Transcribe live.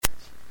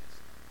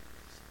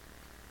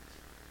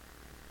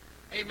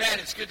Amen.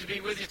 It's good to be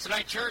with you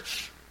tonight,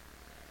 church.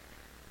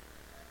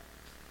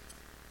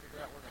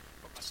 Figure out where to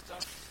put my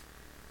stuff.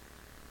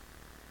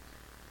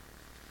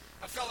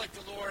 I felt like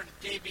the Lord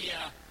gave me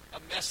a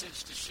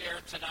message to share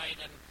tonight,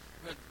 and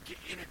I'm going to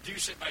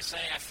introduce it by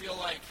saying I feel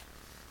like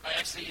I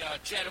actually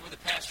chatted with the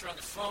pastor on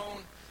the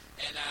phone,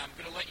 and I'm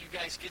going to let you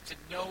guys get to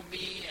know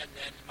me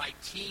and my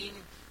team.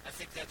 I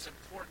think that's an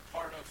important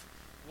part of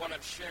what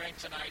I'm sharing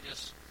tonight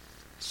is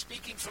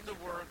speaking from the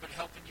Word, but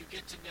helping you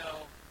get to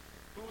know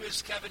who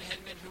is Kevin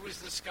Hinman, who is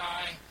this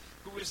guy,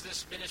 who is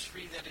this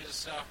ministry that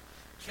is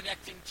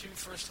connecting to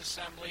First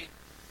Assembly,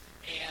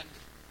 and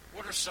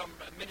what are some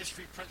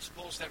ministry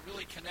principles that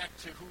really connect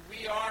to who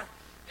we are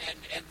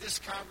and this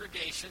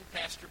congregation.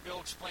 Pastor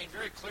Bill explained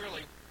very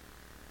clearly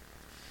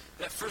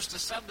that First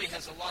Assembly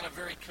has a lot of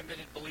very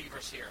committed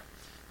believers here,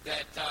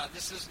 that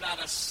this is not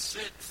a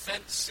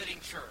fence-sitting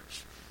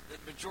church. The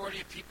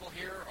majority of people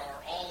here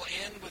are all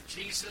in with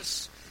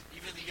Jesus.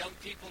 Even the young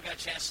people, got a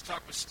chance to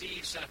talk with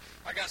Steve. So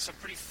I got some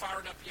pretty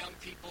fired up young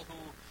people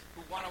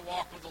who want to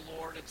walk with the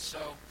Lord. And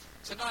so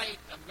tonight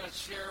I'm going to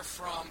share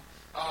from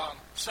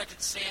 2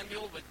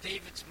 Samuel with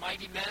David's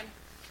mighty men.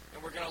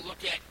 And we're going to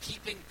look at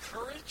keeping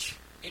courage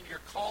in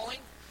your calling.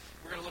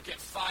 We're going to look at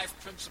 5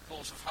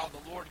 principles of how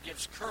the Lord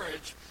gives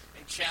courage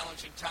in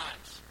challenging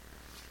times.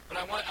 But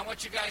I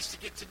want you guys to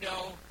get to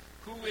know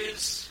who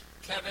is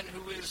Kevin,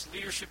 who is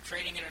Leadership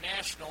Training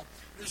International.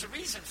 There's a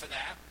reason for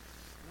that.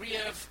 We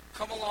have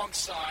come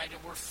alongside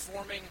and we're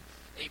forming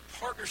a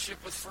partnership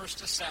with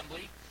First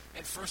Assembly,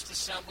 and First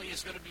Assembly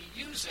is going to be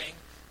using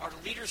our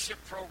leadership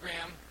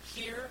program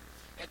here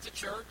at the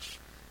church,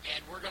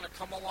 and we're going to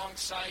come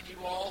alongside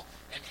you all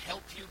and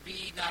help you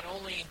be not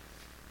only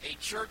a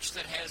church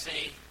that has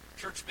a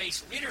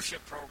church-based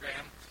leadership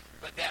program,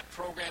 but that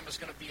program is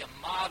going to be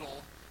a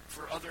model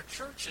for other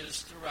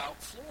churches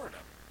throughout Florida.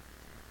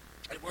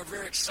 And we're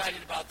very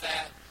excited about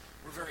that.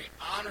 We're very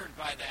honored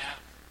by that.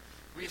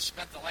 We have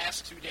spent the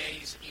last 2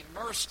 days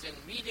immersed in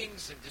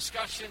meetings and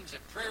discussions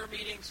and prayer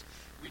meetings.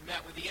 We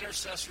met with the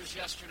intercessors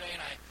yesterday,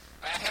 and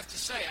I have to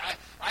say,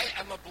 I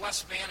am a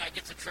blessed man. I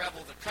get to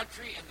travel the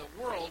country and the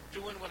world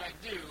doing what I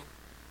do,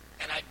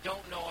 and I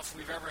don't know if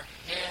we've ever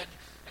had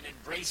an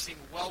embracing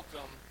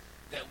welcome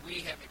that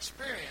we have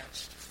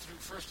experienced through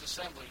First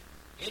Assembly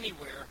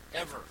anywhere,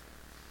 ever.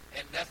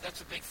 And that's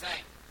a big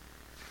thing.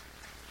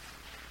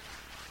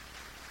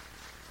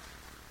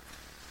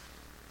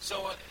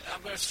 So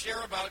I'm going to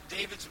share about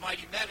David's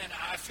mighty men, and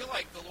I feel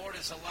like the Lord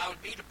has allowed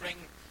me to bring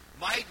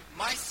my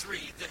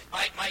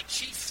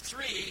chief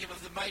 3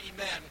 of the mighty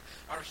men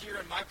are here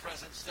in my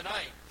presence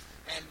tonight.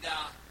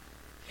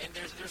 And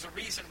there's a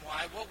reason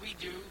why. What we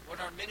do,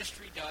 what our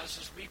ministry does,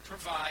 is we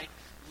provide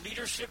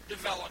leadership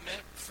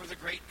development for the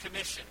Great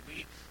Commission.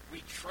 We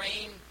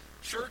train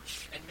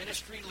church and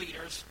ministry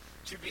leaders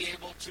to be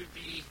able to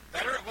be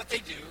better at what they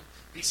do,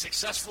 be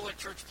successful at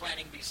church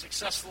planning, be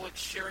successful at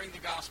sharing the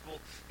gospel,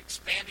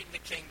 expanding the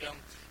kingdom,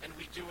 and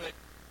we do it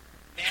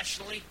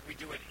nationally, we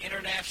do it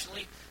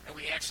internationally, and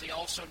we actually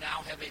also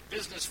now have a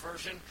business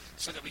version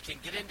so that we can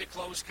get into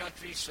closed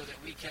countries, so that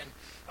we can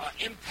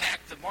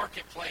impact the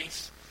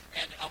marketplace.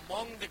 And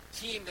among the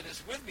team that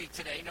is with me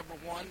today, number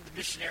 1, the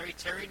missionary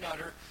Terry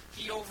Nutter,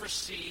 he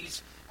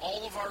oversees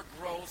all of our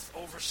growth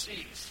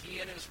overseas. He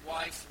and his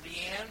wife,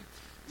 Leanne,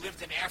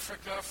 lived in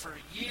Africa for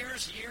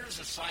years,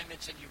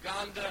 assignments in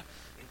Uganda,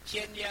 in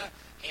Kenya,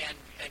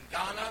 and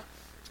Ghana.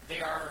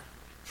 They are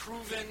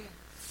proven,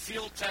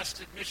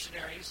 field-tested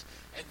missionaries,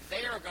 and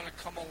they are going to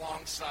come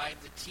alongside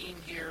the team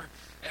here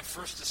at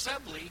First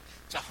Assembly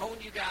to hone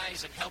you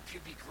guys and help you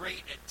be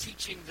great at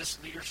teaching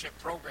this leadership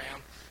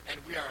program, and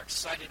we are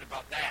excited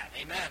about that.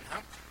 Amen,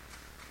 huh?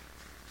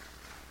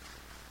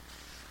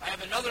 I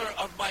have another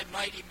of my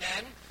mighty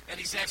men, and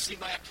he's actually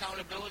my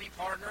accountability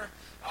partner.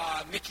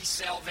 Mickey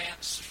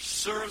Salvant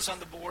serves on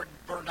the board.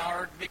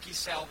 Mickey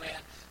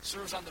Salvant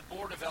serves on the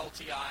board of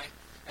LTI,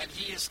 and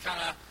he is kind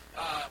of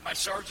my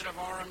sergeant of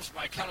arms,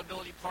 my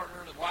accountability partner,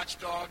 the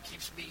watchdog,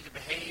 keeps me to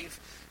behave,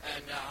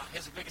 and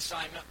has a big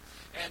assignment.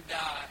 And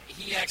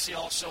he actually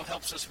also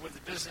helps us with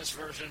the business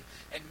version,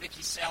 and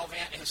Mickey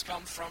Salvant has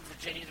come from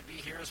Virginia to be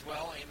here as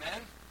well.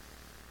 Amen.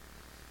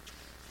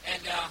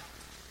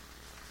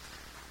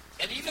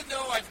 And even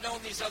though I've known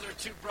these other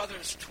 2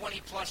 brothers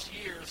 20-plus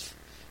years,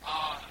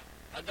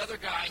 another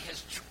guy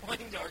has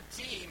joined our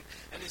team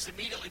and has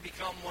immediately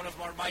become one of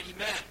our mighty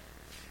men.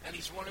 And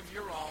he's one of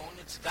your own.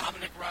 It's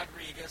Dominic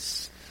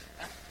Rodriguez.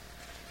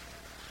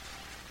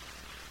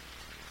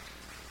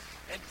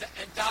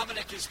 And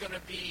Dominic is going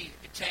to be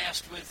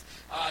tasked with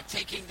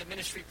taking the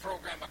ministry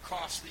program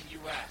across the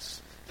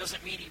U.S.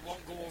 Doesn't mean he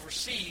won't go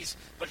overseas,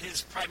 but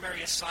his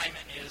primary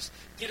assignment is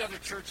get other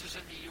churches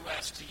in the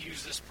U.S. to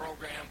use this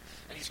program,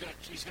 and he's going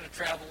to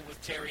travel with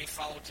Terry,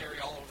 follow Terry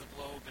all over the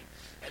globe,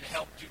 and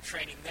help do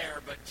training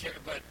there.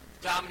 But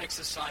Dominic's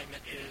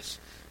assignment is,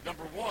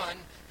 number 1,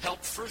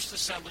 help First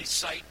Assembly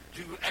site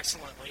do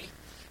excellently,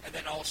 and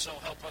then also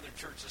help other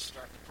churches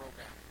start the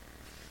program.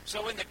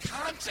 So in the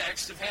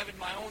context of having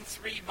my own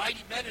three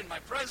mighty men in my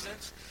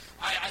presence,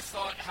 I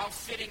thought, how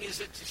fitting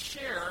is it to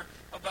share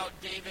about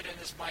David and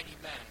his mighty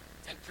men?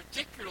 And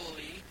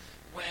particularly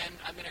when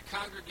I'm in a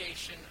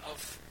congregation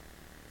of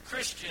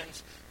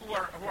Christians who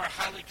are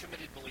highly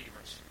committed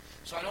believers.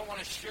 So I don't want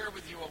to share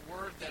with you a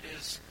word that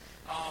is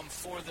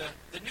for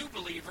the new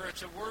believer.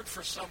 It's a word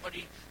for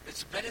somebody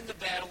that's been in the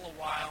battle a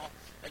while,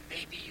 and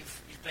maybe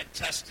you've been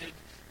tested,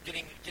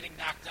 getting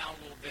knocked down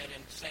a little bit,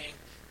 and saying,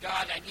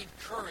 God, I need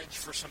courage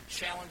for some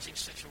challenging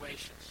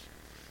situations.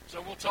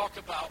 So we'll talk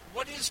about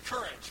what is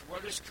courage.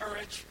 What is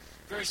courage?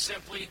 Very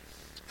simply,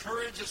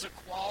 courage is a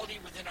quality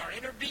within our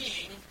inner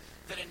being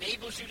that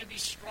enables you to be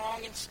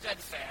strong and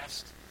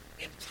steadfast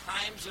in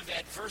times of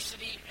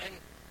adversity and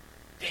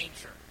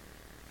danger.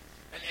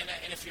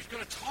 And if you're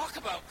going to talk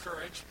about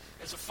courage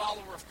as a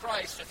follower of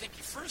Christ, I think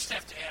you first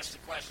have to ask the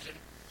question,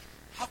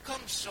 how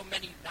come so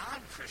many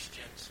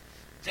non-Christians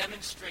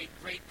demonstrate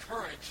great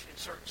courage in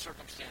certain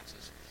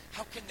circumstances?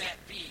 How can that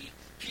be?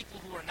 People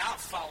who are not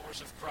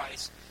followers of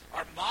Christ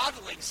are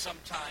modeling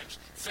sometimes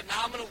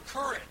phenomenal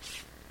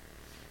courage.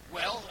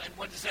 Well, and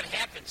when does that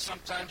happen?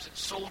 Sometimes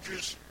it's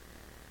soldiers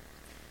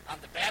on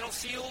the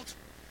battlefield.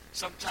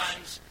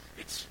 Sometimes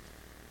it's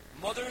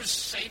mothers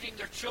saving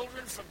their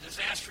children from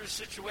disastrous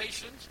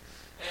situations.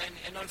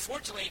 And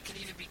unfortunately, it can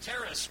even be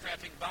terrorists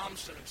strapping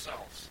bombs to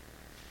themselves.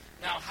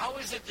 Now, how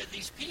is it that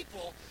these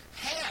people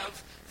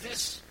have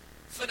this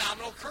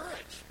phenomenal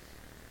courage?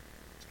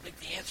 I think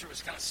the answer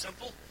is kind of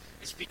simple.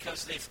 It's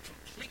because they've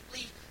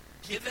completely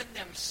given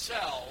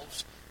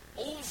themselves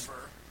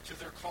over to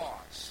their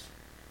cause.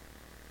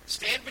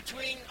 Stand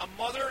between a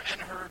mother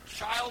and her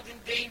child in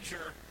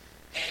danger,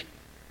 and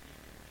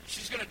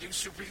she's going to do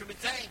superhuman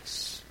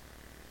things.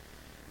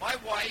 My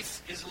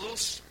wife is a little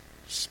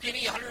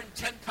skinny,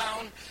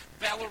 110-pound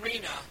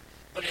ballerina,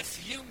 but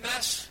if you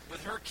mess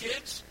with her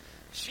kids,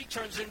 she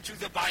turns into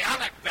the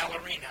bionic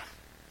ballerina.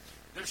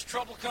 There's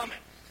trouble coming.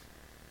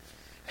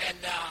 And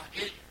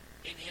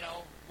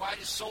why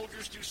do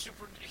soldiers do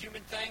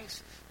superhuman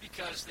things?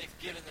 Because they've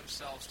given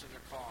themselves to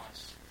their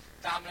cause.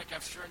 Dominic, I'm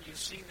sure you've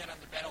seen that on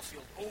the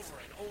battlefield over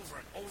and over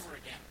and over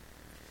again.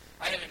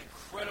 I had an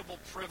incredible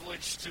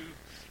privilege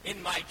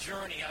in my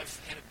journey, I've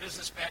had a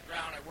business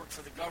background. I worked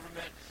for the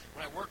government.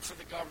 When I worked for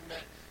the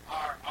government,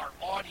 our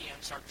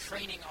audience, our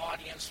training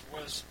audience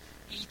was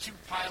E-2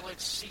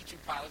 pilots, C-2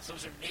 pilots.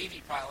 Those are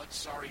Navy pilots.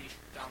 Sorry,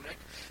 Dominic.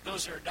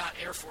 Those are not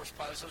Air Force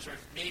pilots. Those are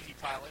Navy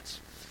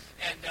pilots.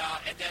 And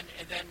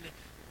then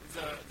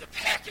the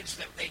package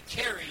that they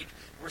carried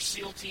were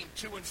SEAL Team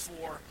 2 and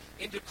 4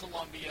 into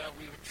Colombia.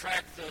 We would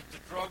track the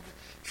drug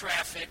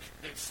traffic.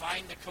 They'd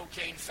find the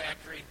cocaine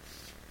factory.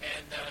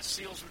 And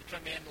SEALs would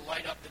come in to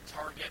light up the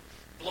target,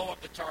 blow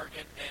up the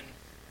target, and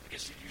I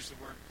guess you'd use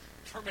the word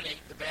terminate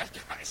the bad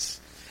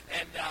guys.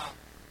 And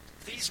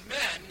these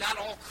men, not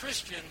all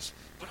Christians,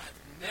 but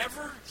I've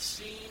never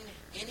seen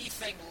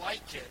anything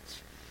like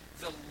it.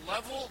 The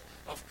level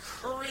of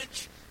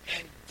courage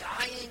and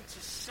dying to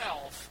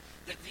self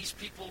that these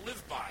people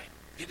live by.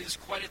 It is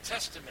quite a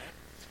testament.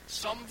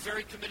 Some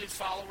very committed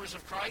followers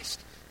of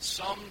Christ,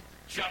 some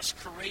just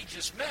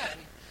courageous men,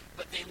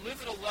 but they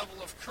live at a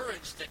level of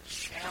courage that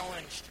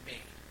challenged me.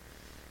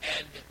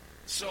 And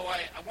so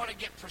I want to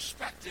get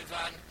perspective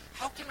on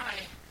how can I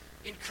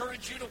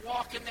encourage you to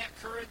walk in that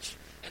courage,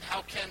 and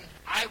how can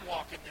I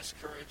walk in this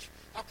courage?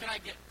 How can I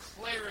get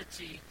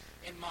clarity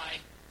in my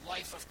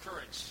life of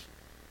courage?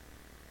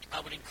 I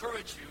would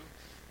encourage you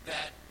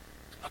that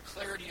a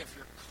clarity of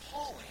your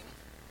calling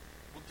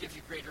will give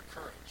you greater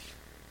courage.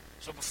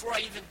 So before I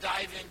even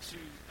dive into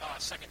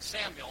 2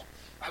 Samuel,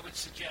 I would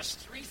suggest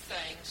 3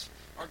 things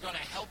are going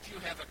to help you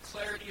have a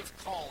clarity of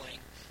calling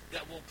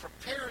that will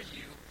prepare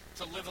you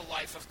to live a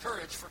life of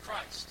courage for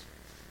Christ.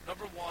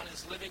 Number 1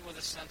 is living with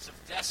a sense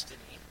of destiny.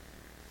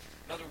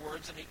 In other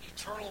words, an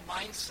eternal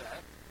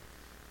mindset.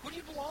 Who do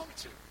you belong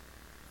to?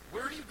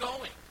 Where are you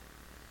going?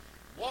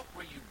 What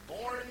were you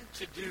born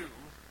to do?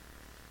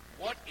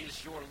 What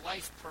is your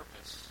life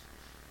purpose?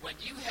 When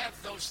you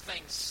have those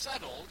things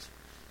settled,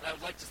 and I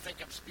would like to think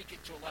I'm speaking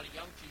to a lot of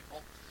young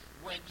people,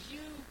 when you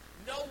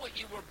know what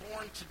you were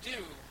born to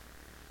do,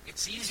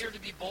 it's easier to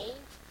be bold.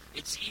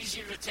 It's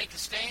easier to take a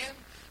stand.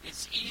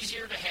 It's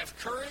easier to have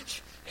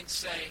courage and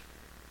say,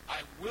 I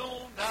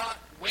will not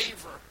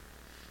waver.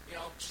 You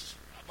know,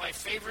 my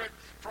favorite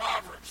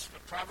Proverbs,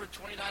 Proverbs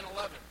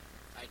 29:11.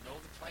 I know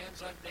the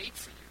plans I've made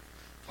for you.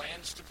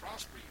 Plans to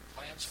prosper you.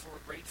 Plans for a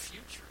great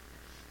future.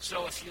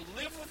 So if you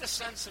live with a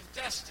sense of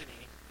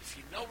destiny, if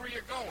you know where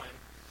you're going,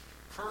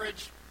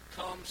 courage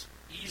comes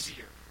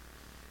easier.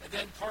 And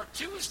then part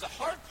 2 is the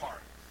hard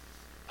part.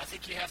 I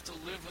think you have to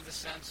live with a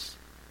sense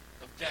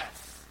of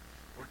death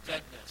or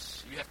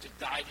deadness. You have to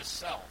die to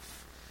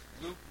self.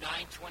 Luke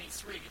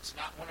 9:23. It's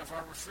not one of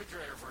our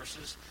refrigerator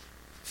verses.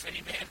 If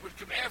any man would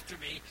come after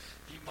me,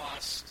 he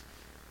must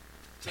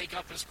take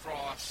up his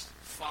cross,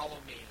 follow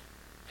me,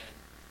 and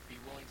be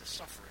willing to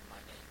suffer in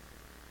my name.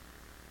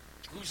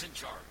 Who's in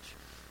charge?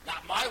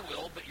 Not my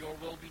will, but your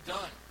will be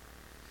done.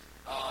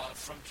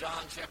 from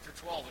John chapter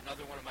 12,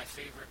 another one of my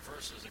favorite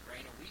verses. A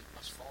grain of wheat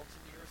must fall to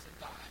the earth and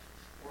die,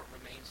 or it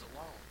remains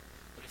alone.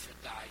 But if it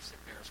dies, it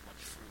bears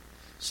much fruit.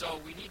 So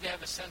we need to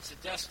have a sense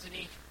of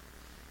destiny,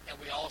 and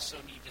we also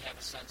need to have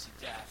a sense of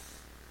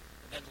death.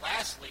 And then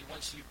lastly,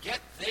 once you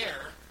get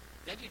there,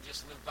 then you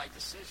just live by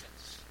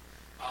decisions.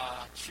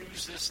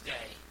 Choose this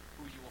day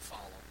who you will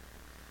follow.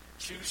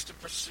 Choose to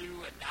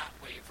pursue and not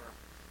waver.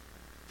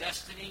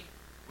 Destiny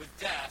with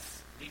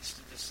death leads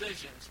to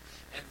decisions,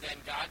 and then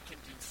God can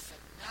do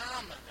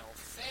phenomenal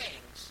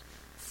things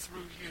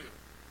through you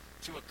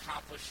to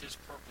accomplish his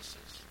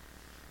purposes.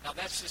 Now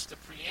that's just a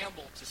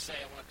preamble to say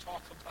I want to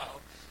talk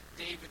about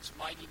David's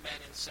mighty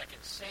men in 2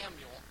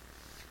 Samuel.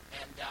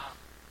 And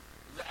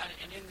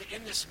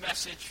in this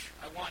message,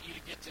 I want you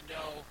to get to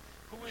know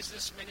who is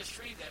this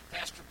ministry that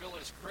Pastor Bill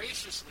has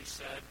graciously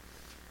said,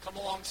 come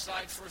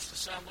alongside First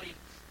Assembly,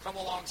 come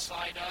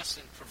alongside us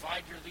and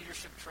provide your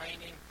leadership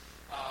training.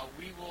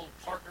 We will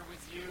partner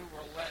with you.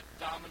 We'll let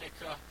Dominic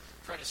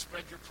try to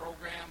spread your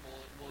program.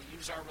 We'll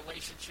use our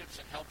relationships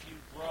and help you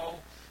grow.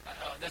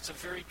 That's a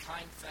very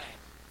kind thing.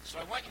 So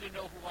I want you to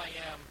know who I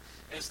am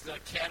as the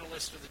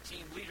catalyst or the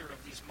team leader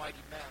of these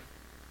mighty men.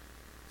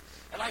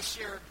 And I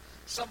shared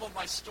some of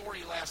my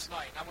story last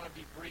night. I want to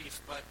be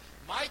brief, but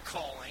my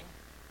calling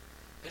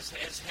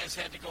has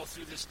had to go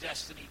through this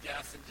destiny,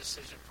 death, and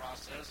decision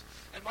process,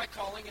 and my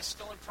calling is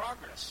still in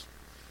progress.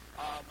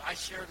 I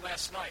shared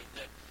last night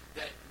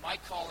that my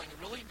calling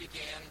really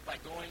began by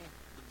going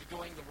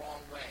the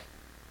wrong way.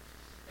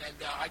 And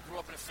I grew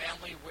up in a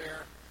family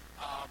where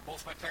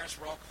both my parents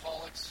were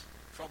alcoholics,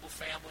 troubled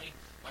family.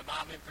 My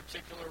mom in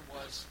particular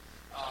was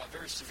a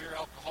very severe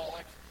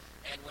alcoholic,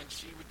 and when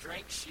she would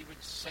drink, she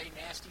would say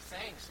nasty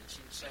things. And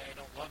she would say, I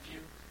don't love you,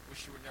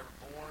 wish you were never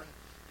born,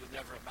 you'll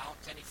never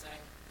amount to anything.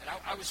 And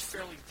I was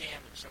fairly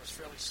damaged. I was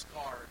fairly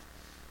scarred.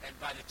 And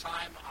by the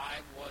time I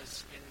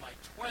was in my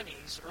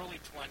 20s, early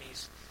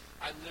 20s,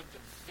 I lived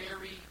a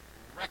very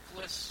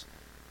reckless,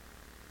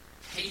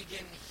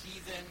 pagan,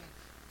 heathen,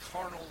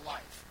 carnal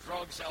life.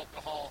 Drugs,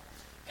 alcohol,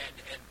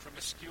 and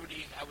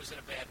promiscuity. I was in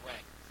a bad way.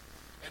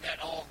 And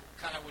that all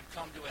kind of would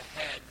come to a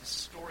head. The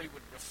story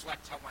would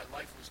reflect how my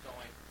life was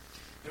going.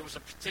 There was a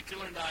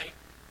particular night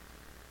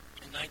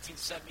in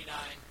 1979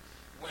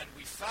 when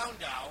we found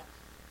out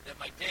that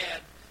my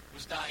dad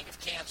was dying of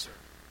cancer.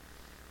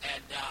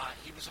 And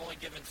he was only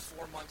given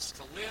 4 months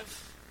to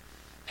live,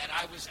 and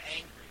I was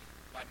angry.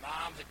 My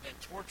mom had been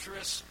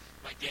torturous.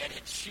 My dad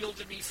had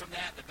shielded me from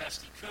that the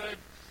best he could,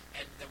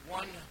 and the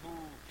one who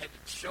had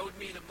showed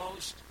me the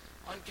most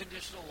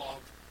unconditional love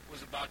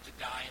was about to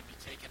die and be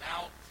taken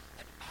out,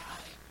 and I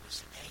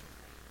was angry.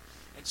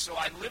 And so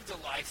I lived a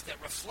life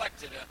that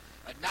reflected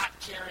a not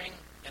caring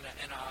and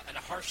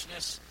a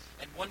harshness.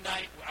 And one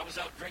night I was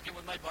out drinking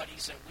with my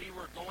buddies, and we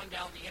were going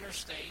down the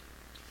interstate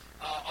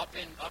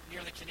up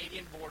near the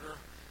Canadian border,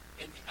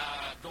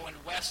 going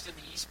west in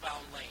the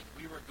eastbound lane.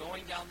 We were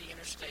going down the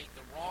interstate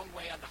the wrong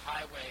way on the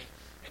highway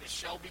in a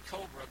Shelby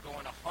Cobra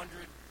going 100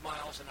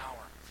 miles an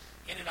hour,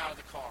 in and out of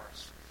the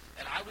cars.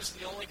 And I was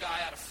the only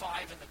guy out of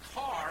 5 in the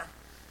car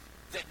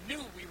that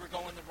knew we were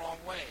going the wrong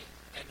way.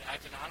 And I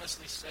can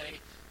honestly say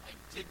I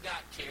did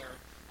not care.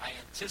 I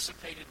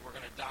anticipated we're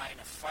going to die in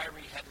a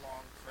fiery,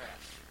 headlong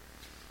crash.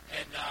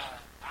 And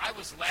I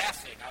was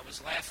laughing. I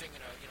was laughing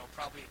in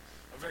probably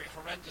a very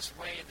horrendous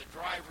way. And the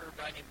driver, a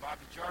guy named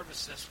Bobby Jarvis,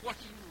 says, "What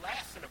are you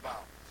laughing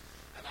about?"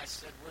 And I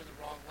said, "We're in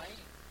the wrong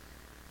lane."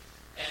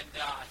 And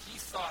he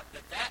thought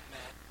that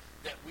meant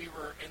that we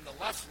were in the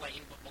left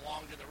lane but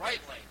belonged in the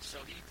right lane.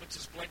 So he puts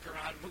his blinker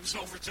on, moves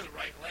over to the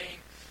right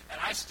lane,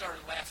 and I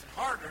started laughing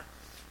harder.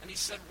 And he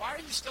said, "Why are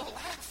you still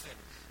laughing?"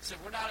 I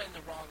said, "We're not in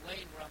the wrong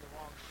lane. We're on the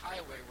wrong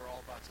highway. We're all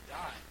about to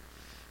die."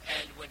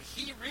 And when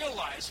he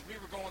realized we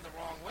were going the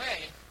wrong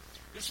way,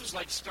 this was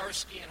like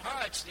Starsky and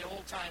Hutch, the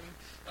old-time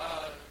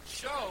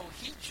show,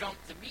 he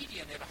jumped the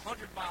median at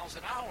 100 miles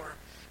an hour,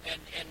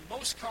 and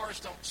most cars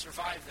don't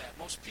survive that.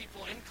 Most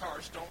people in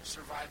cars don't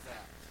survive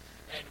that.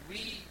 And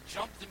we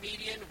jumped the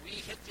median, we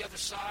hit the other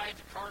side,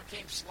 the car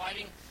came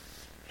sliding,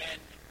 and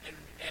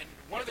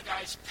one of the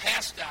guys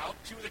passed out,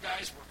 2 of the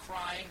guys were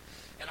crying,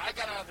 and I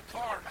got out of the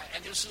car,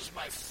 and this was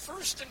my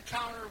first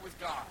encounter with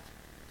God.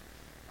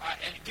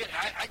 And again,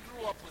 I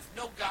grew up with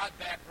no God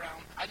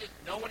background. I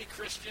didn't know any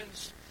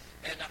Christians.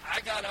 And I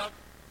got up,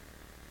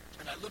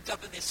 and I looked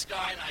up in the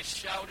sky, and I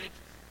shouted,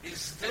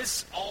 "Is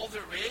this all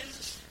there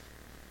is?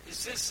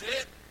 Is this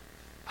it?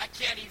 I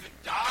can't even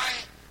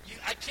die.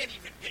 I can't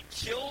even get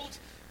killed.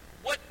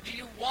 What do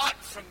you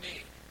want from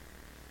me?"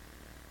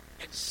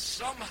 And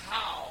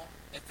somehow,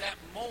 at that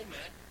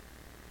moment,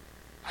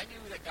 I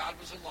knew that God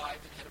was alive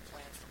and had a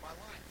plan for my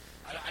life.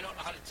 I don't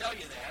know how to tell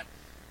you that,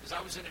 because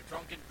I was in a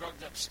drunken,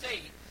 drugged-up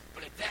state,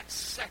 but at that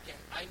second,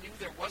 I knew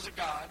there was a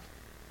God,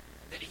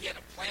 that he had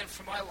a plan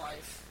for my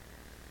life,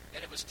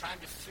 and it was time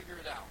to figure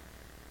it out.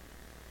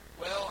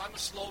 Well, I'm a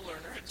slow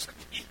learner. It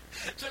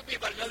took me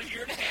about another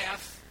year and a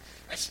half.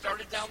 I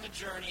started down the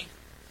journey,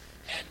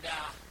 and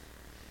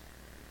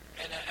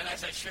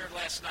as I shared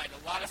last night,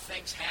 a lot of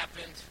things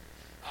happened.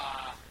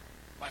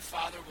 My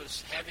father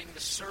was having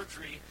the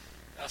surgery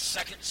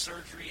second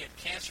surgery and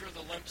cancer of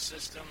the lymph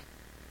system.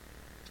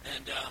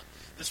 And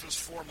this was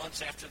 4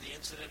 months after the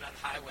incident on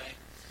highway.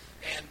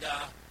 And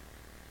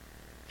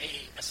a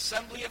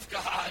Assembly of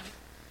God,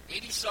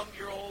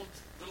 80-some-year-old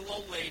little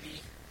old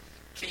lady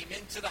came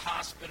into the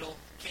hospital,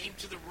 came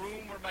to the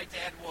room where my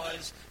dad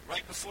was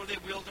right before they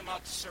wheeled him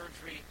out to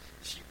surgery.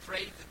 She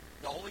prayed that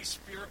the Holy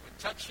Spirit would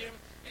touch him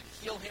and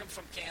heal him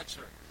from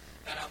cancer.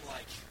 And I'm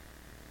like,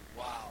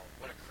 wow,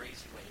 what a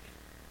crazy lady.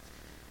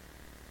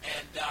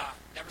 And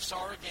never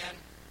saw her again.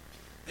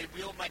 They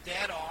wheeled my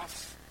dad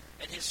off,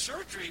 and his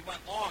surgery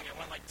went long. It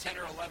went like 10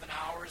 or 11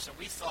 hours, and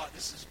we thought,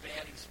 this is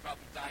bad. He's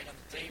probably died on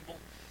the table.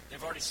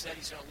 They've already said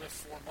he's going to live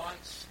 4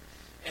 months.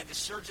 And the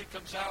surgeon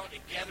comes out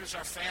and gathers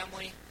our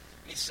family.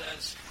 He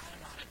says, I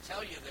don't know how to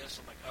tell you this.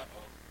 I'm like,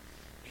 uh-oh.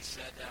 He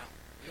said,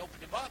 we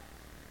opened him up,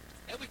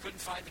 and we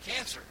couldn't find the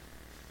cancer.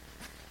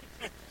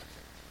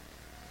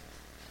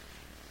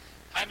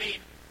 I mean,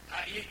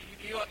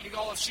 you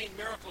all have seen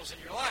miracles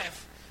in your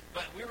life,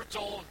 but we were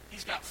told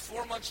he's got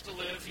 4 months to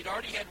live. He'd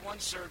already had one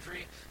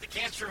surgery. The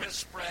cancer has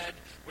spread.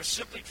 We're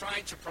simply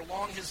trying to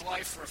prolong his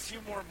life for a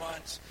few more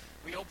months.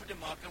 We opened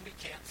him up, and we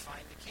can't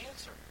find the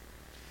cancer.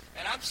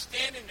 And I'm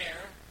standing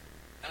there,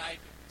 and I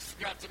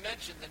forgot to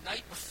mention, the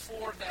night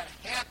before that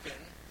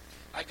happened,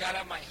 I got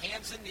on my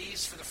hands and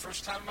knees for the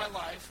first time in my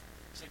life.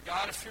 I said,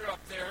 God, if you're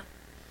up there,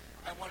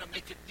 I want to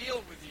make a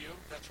deal with you.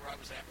 That's where I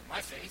was at with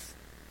my faith.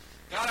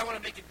 God, I want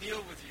to make a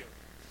deal with you.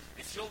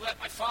 If you'll let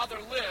my father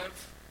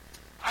live,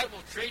 I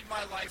will trade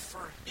my life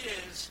for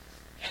his,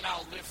 and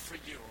I'll live for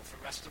you for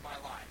the rest of my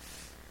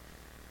life.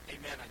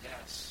 Amen, I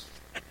guess.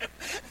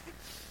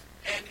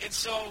 And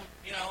so,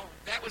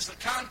 that was the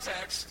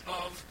context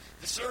of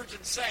the surgeon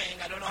saying,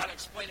 I don't know how to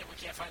explain it, we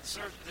can't find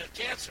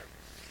the cancer.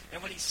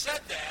 And when he said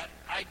that,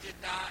 I did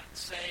not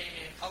say,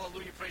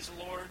 hallelujah, praise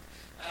the Lord.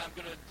 I'm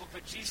going to look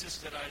what Jesus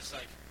did. I was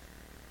like,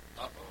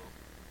 uh-oh.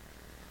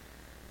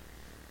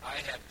 I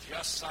have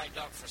just signed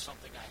up for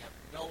something I have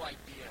no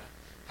idea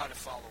how to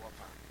follow up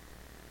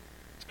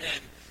on.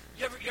 And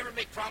you ever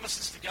make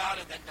promises to God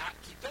and then not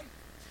keep them?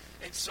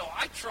 And so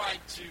I tried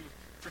to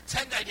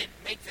pretend I didn't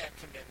make that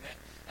commitment,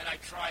 and I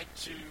tried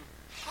to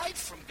hide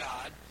from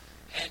God,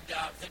 and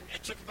then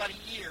it took about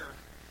a year,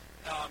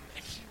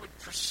 and he would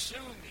pursue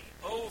me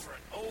over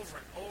and over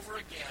and over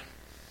again.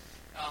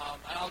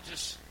 And I'll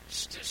just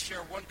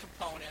share one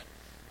component.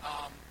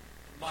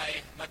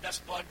 My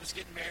best bud was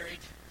getting married,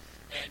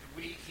 and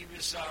he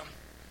was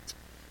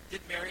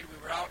getting married.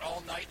 We were out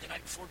all night the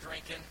night before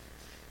drinking,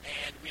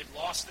 and we had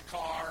lost the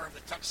car. The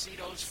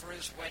tuxedos for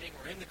his wedding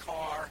were in the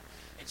car,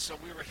 and so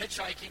we were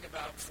hitchhiking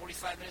about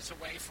 45 minutes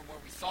away from where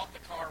we thought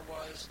the car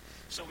was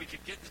so we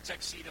could get the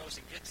tuxedos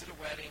and get to the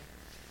wedding.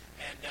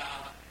 And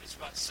it's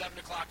about 7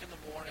 o'clock in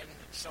the morning.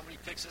 Somebody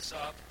picks us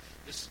up,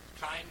 this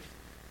kind,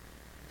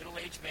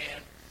 middle-aged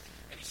man,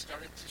 and he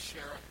started to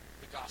share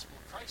the gospel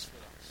of Christ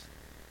with us.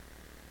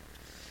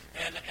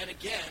 And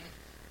again,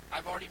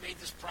 I've already made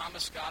this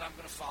promise, God, I'm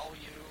going to follow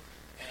you,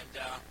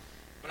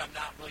 but I'm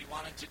not really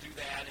wanting to do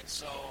that, and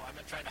so I'm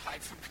trying to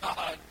hide from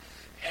God.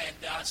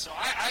 And so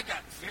I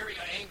got very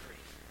angry,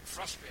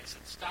 frustrated. I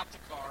said, stop the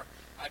car.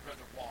 I'd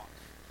rather walk.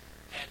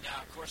 And,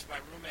 of course, my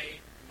roommate,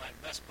 my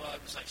best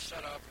bud, was like,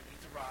 shut up, we need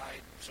to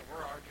ride. So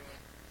we're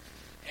arguing.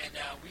 And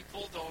we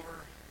pulled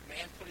over. The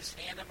man put his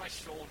hand on my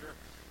shoulder.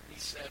 He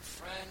said,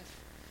 friend,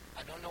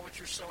 I don't know what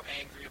you're so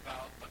angry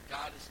about, but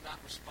God is not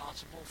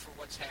responsible for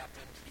what's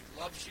happened. He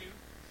loves you.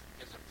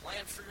 He has a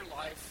plan for your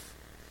life.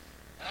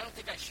 And I don't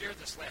think I shared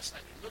this last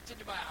night. He looked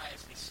into my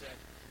eyes and he said,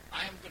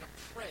 I am going to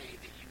pray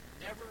that you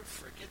never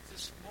forget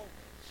this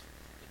moment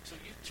until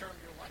you turn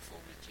your life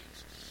over to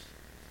Jesus.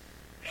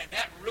 And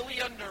that really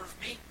unnerved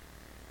me.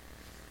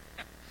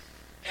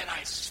 And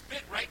I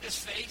spit right in his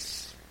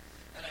face.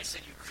 And I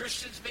said, you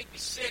Christians make me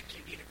sick.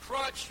 You need a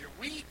crutch. You're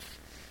weak.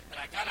 And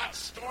I got out,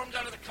 stormed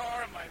out of the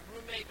car, and my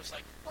roommate was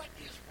like, what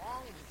is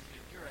wrong with you?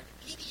 You're an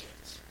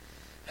idiot.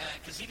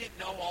 Because he didn't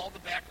know all the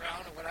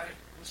background of what I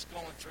was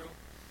going through.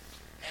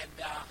 And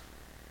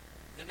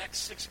the next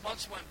 6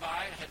 months went by.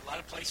 I had a lot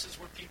of places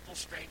where people,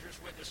 strangers,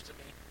 witnessed to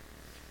me.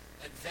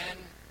 And then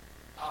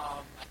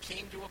I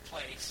came to a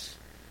place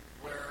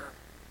where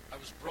I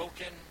was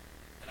broken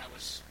and I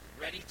was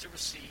ready to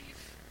receive.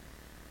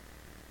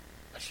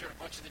 I shared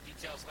a bunch of the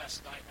details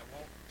last night, and I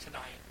won't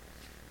tonight.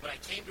 But I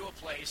came to a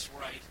place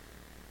where I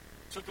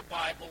took a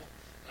Bible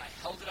and I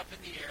held it up in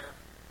the air.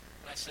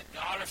 And I said,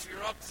 God, if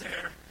you're up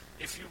there,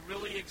 if you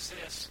really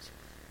exist,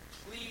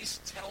 please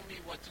tell me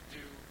what to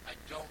do. I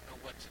don't know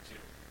what to do.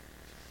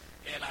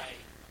 And I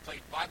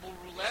played Bible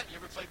roulette. You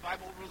ever played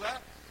Bible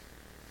roulette?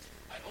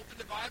 I opened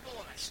the Bible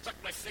and I stuck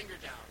my finger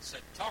down and said,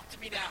 talk to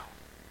me now.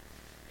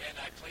 And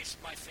I placed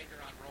my finger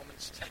on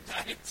Romans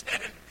 10:9 and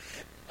 10.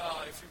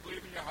 If you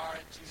believe in your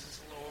heart, Jesus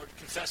is the Lord,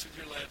 confess with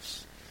your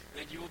lips,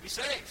 then you will be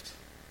saved.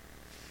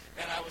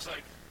 And I was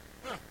like,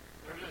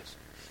 there it is.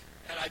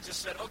 And I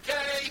just said,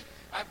 okay,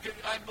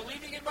 I'm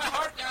believing in my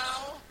heart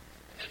now.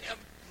 And I'm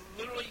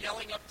literally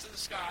yelling up to the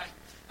sky.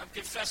 I'm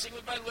confessing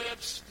with my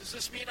lips. Does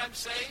this mean I'm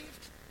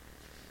saved?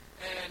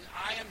 And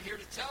I am here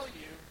to tell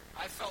you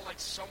I felt like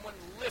someone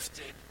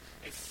lifted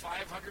a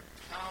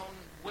 500-pound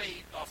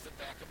weight off the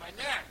back of my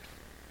neck.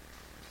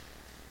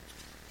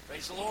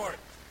 Praise the Lord.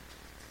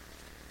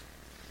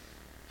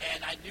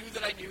 And I knew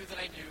that I knew that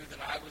I knew that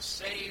I was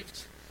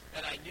saved,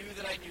 and I knew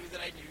that I knew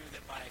that I knew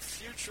that my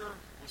future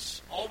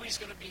was always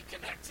going to be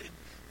connected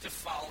to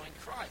following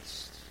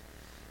Christ.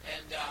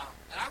 And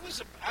I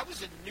was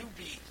a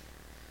newbie.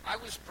 I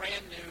was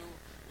brand new,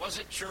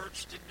 wasn't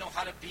church, didn't know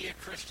how to be a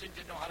Christian,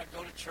 didn't know how to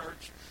go to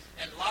church,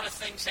 and a lot of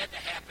things had to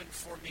happen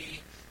for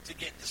me to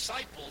get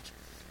discipled.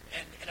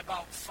 And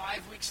about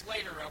 5 weeks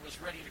later, I was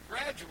ready to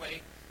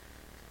graduate.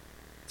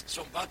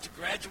 So I'm about to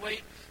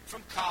graduate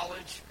from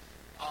college,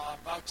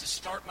 about to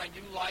start my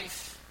new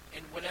life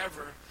and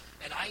whatever,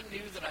 and I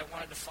knew that I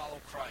wanted to follow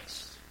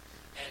Christ.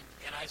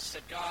 And I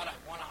said, God,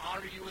 I want to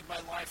honor you with my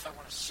life. I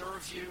want to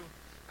serve you.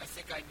 I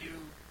think I knew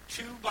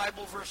 2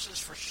 Bible verses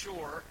for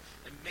sure,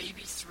 and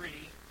maybe 3.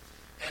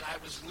 And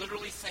I was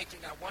literally thinking,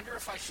 I wonder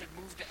if I should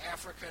move to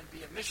Africa and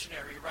be a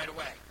missionary right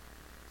away.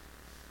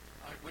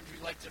 Wouldn't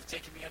you like to have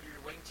taken me under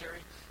your wing,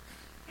 Terry?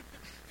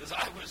 Because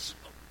I was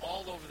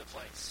all over the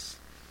place.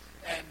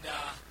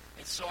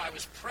 And so I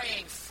was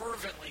praying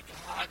fervently,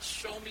 God,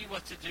 show me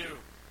what to do.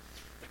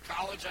 The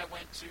college I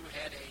went to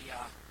had a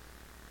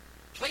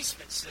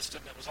placement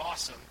system that was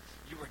awesome.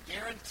 You were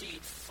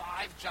guaranteed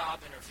 5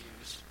 job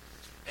interviews,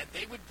 and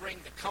they would bring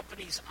the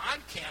companies on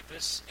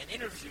campus and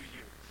interview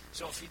you.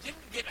 So if you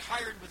didn't get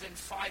hired within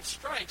 5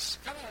 strikes,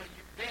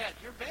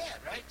 you're bad,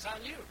 right? It's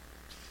on you.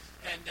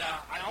 And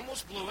I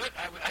almost blew it.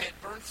 I had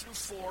burned through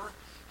 4,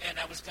 and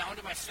I was down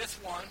to my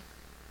 5th one.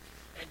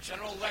 And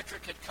General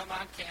Electric had come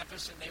on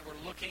campus, and they were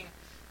looking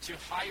to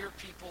hire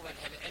people that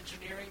had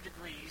engineering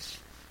degrees.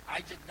 I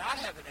did not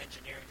have an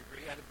engineering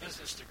degree. I had a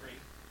business degree.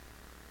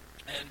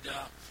 And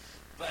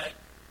but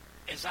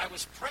as I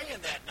was praying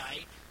that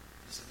night,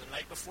 this is the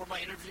night before my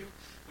interview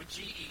with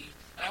GE,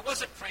 and I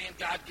wasn't praying,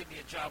 God, give me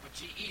a job with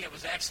GE. I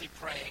was actually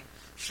praying,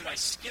 should I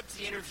skip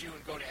the interview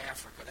and go to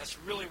Africa? That's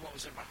really what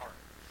was in my heart.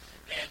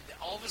 And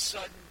all of a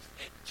sudden,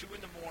 at 2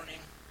 in the morning,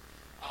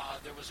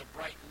 there was a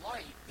bright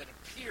light that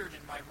appeared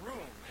in my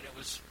room, and it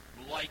was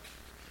like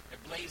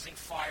a blazing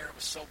fire. It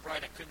was so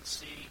bright I couldn't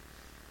see.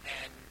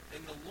 And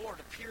then the Lord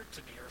appeared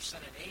to me, or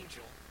sent an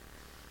angel.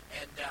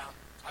 And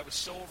I was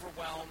so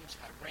overwhelmed,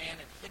 I ran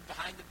and hid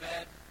behind the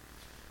bed,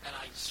 and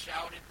I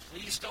shouted,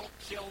 please don't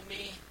kill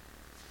me,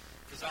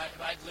 because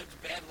I'd lived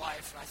a bad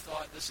life, and I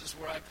thought, this is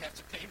where I have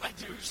to pay my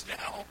dues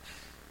now.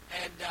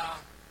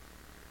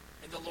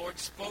 And the Lord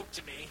spoke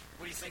to me.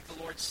 What do you think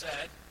the Lord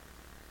said?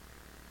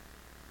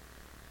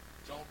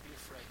 Don't be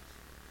afraid.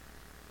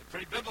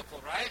 Pretty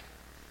biblical, right?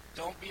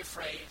 Don't be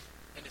afraid.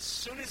 And as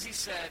soon as he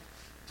said,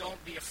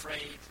 don't be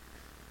afraid,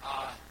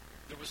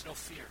 there was no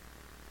fear.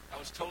 I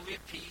was totally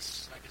at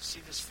peace. I could see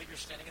this figure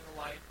standing in the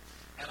light.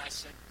 And I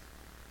said,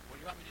 what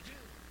do you want me to do?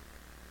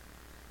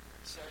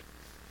 He said,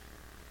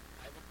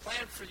 I have a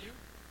plan for you.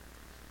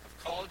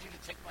 I've called you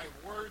to take my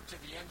word to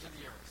the ends of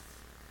the earth.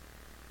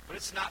 But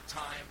it's not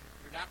time.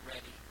 You're not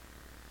ready.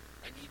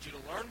 I need you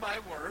to learn my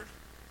word,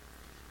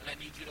 and I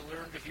need you to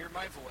learn to hear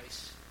my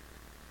voice,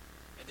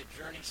 and the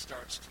journey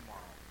starts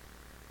tomorrow,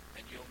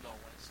 and you'll know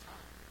when it's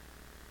time.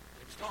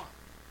 And it was gone.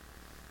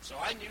 So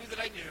I knew that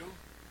I knew,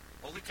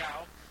 holy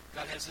cow,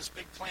 God has this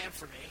big plan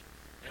for me,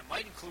 and it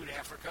might include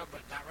Africa,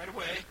 but not right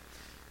away.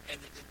 And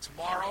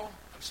tomorrow,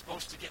 I'm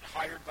supposed to get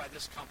hired by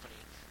this company.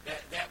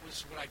 That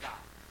was what I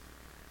got.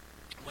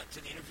 I went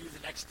to the interview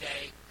the next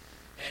day,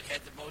 and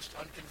had the most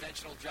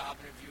unconventional job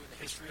interview in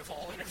the history of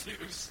all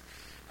interviews.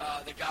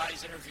 The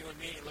guy's interviewing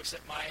me. He looks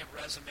at my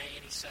resume,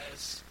 and he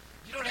says,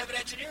 you don't have an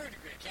engineering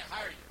degree. I can't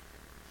hire you.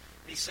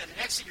 And he said, and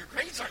actually, your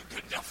grades aren't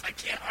good enough. I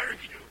can't hire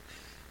you.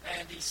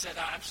 And he said,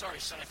 I'm sorry,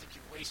 son. I think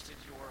you've wasted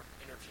your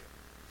interview.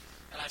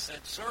 And I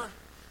said, sir,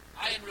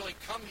 I didn't really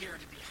come here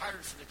to be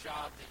hired for the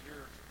job that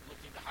you're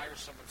looking to hire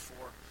someone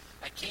for.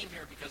 I came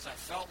here because I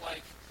felt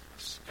like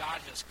God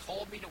has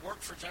called me to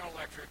work for General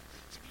Electric,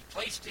 to be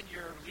placed in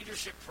your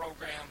leadership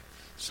program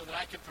so that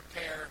I can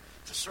prepare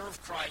to serve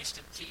Christ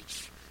and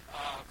teach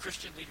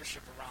Christian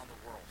leadership around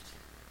the world.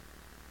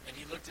 And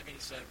he looked at me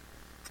and he said,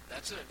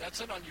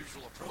 that's an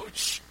unusual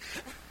approach.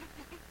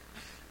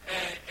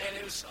 and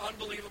it was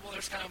unbelievable.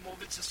 There's kind of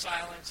moments of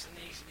silence, and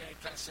he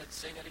kind of said,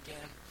 say that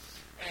again.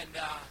 And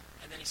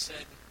then he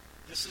said,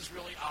 this is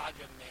really odd,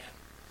 young man.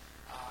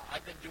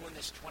 I've been doing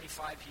this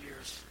 25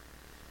 years.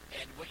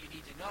 And what you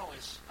need to know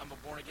is I'm a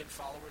born-again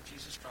follower of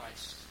Jesus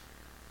Christ.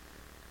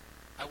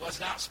 I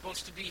was not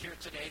supposed to be here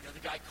today. The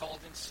other guy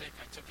called in sick.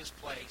 I took his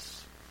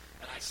place.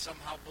 And I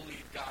somehow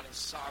believe God is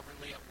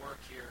sovereignly at work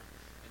here.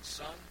 And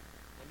son,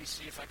 let me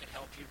see if I can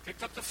help you.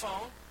 Picked up the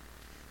phone.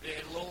 They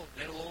had a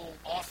little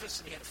office,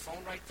 and he had a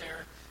phone right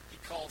there. He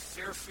called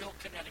Fairfield,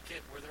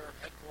 Connecticut, where their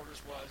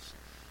headquarters was.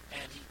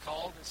 And he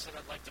called and said,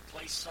 I'd like to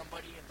place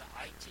somebody in the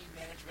IT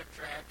management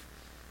track.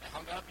 I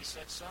hung up. He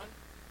said, son,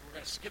 we're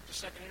going to skip the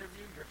second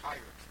interview. You're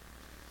hired.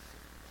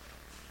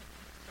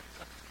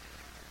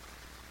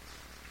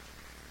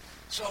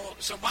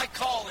 So my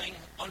calling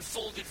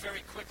unfolded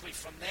very quickly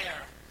from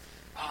there.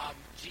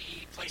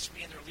 GE placed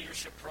me in their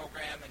leadership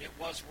program, and it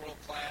was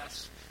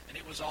world-class, and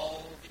it was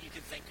all that you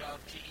can think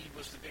of. GE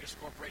was the biggest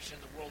corporation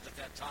in the world at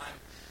that time,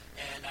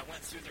 and I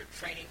went through their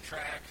training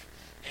track,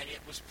 and it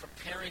was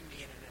preparing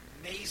me in an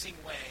amazing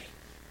way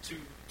to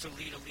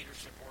lead a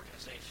leadership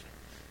organization.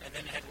 And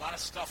then it had a lot of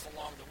stuff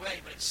along the way,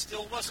 but it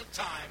still wasn't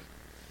time.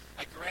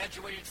 I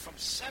graduated from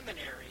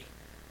seminary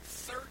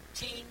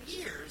 13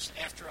 years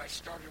after I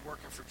started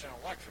working for General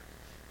Electric.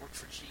 Worked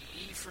for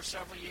GE for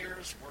several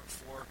years, worked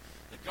for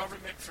the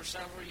government for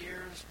several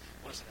years,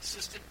 was an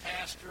assistant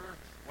pastor,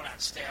 went on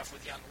staff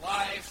with Young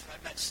Life.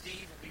 I met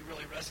Steve, and we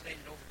really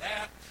resonated over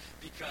that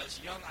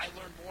because I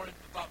learned more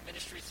about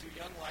ministry through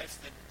Young Life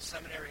than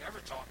seminary ever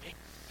taught me.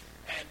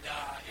 And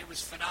it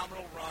was a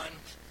phenomenal run,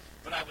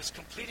 but I was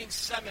completing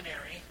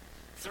seminary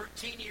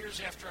 13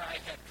 years after I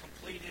had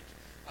completed,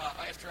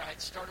 after I had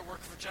started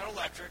working for General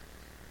Electric.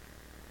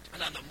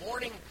 And on the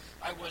morning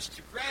I was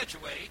to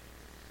graduate,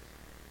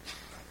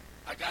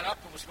 I got up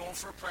and was going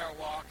for a prayer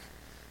walk,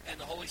 and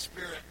the Holy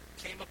Spirit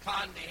came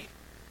upon me,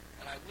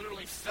 and I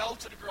literally fell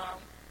to the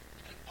ground,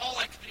 and all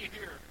I could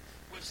hear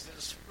was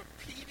this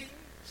repeating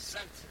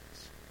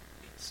sentence: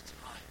 it's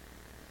time,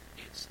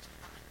 it's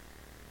time,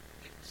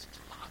 it's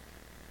time.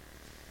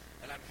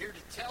 And I'm here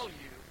to tell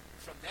you,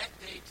 from that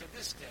day to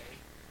this day,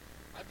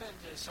 I've been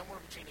to somewhere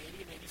between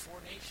 80 and 84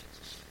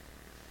 nations.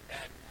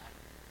 And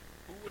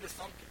who would have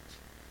thunk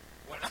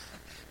it? When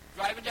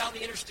driving down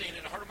the interstate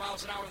at 100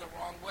 miles an hour the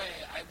wrong way,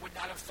 I would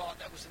not have thought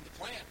that was in the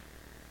plan.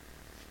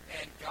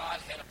 And God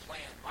had a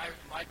plan.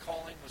 My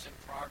calling was in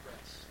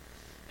progress.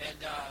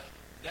 And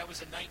that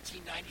was in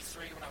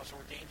 1993 when I was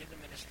ordained into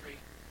ministry.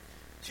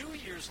 2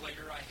 years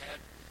later, I had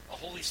a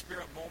Holy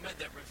Spirit moment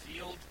that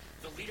revealed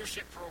the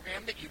leadership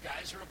program that you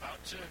guys are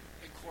about to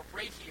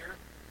incorporate here.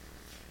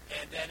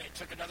 And then it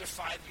took another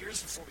 5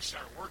 years before we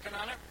started working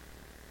on it.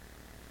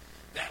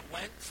 That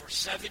went for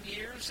 7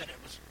 years, and it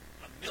was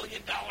 $1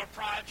 million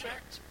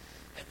project.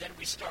 And then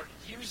we started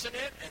using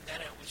it, and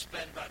then it was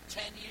been about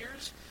 10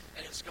 years,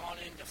 and it's gone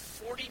into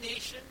 40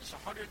 nations,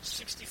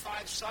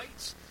 165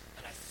 sites,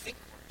 and I think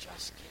we're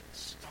just getting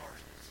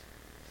started.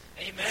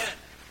 Amen.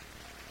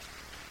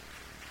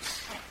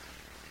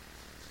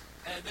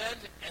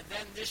 And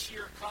then this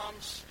year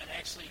comes, and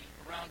actually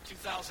around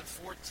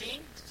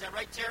 2014, is that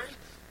right, Terry?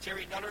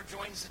 Terry Nutter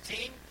joins the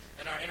team,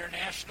 and our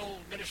international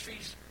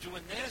ministry's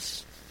doing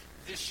this.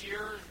 This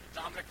year,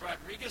 Dominic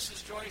Rodriguez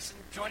is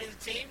joining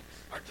the team.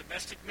 Our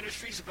domestic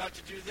ministry is about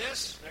to do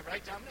this. Is that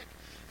right, Dominic?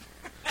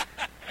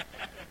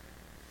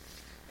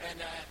 And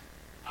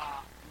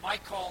my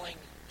calling,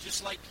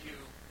 just like you,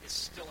 is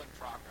still in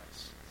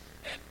progress.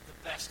 And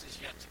the best is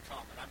yet to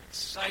come. And I'm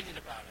excited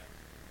about it.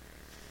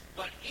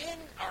 But in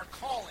our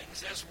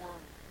callings, as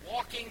we're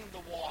walking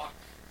the walk,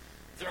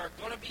 there are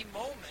going to be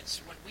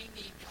moments when we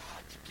need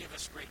God to give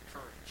us great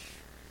courage.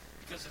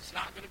 Because it's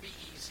not going to be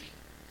easy.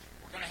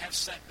 We're going to have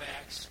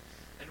setbacks.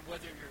 And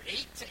whether you're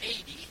 8 to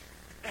 80,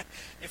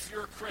 if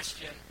you're a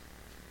Christian,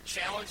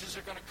 challenges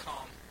are going to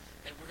come.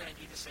 And we're going to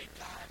need to say,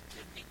 God,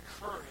 give me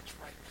courage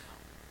right now.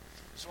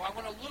 So I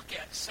want to look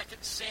at 2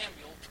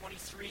 Samuel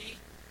 23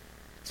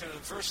 to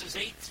verses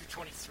 8 through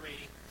 23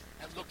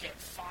 and look at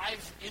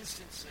 5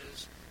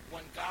 instances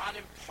when God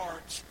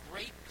imparts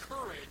great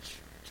courage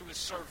to his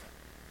servant.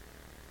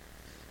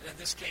 And in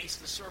this case,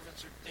 the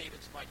servants are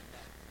David's mighty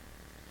men.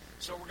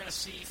 So we're going to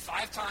see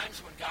 5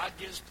 times when God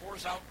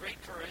pours out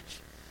great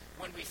courage,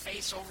 when we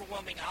face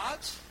overwhelming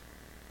odds,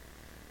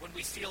 when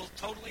we feel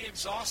totally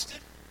exhausted.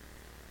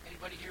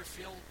 Anybody here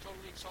feel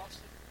totally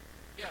exhausted?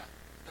 Yeah,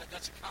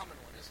 that's a common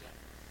one, isn't it?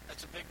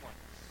 That's a big one.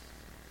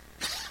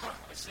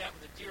 I sat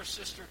with a dear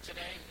sister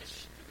today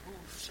who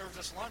served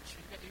us lunch.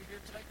 You here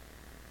today?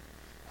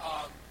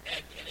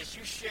 And as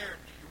you shared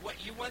what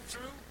you went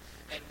through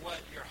and what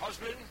your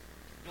husband,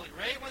 Billy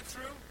Ray, went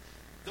through,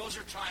 those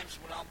are times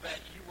when I'll bet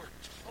you were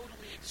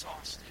totally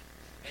exhausted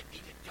and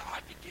needed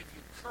God to give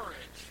you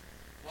courage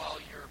while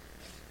your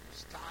mate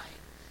was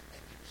dying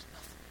and there was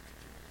nothing you could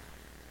do about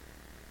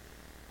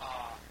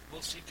it.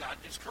 We'll see God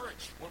gives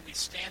courage. When we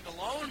stand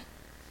alone,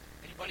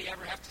 anybody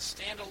ever have to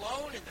stand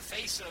alone in the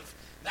face of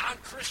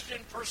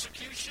non-Christian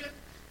persecution?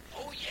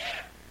 Oh,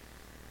 yeah.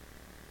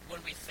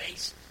 When we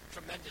face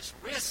tremendous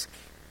risk,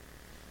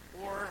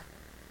 or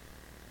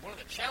one of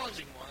the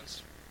challenging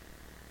ones,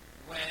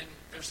 when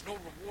there's no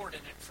reward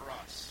in it for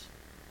us,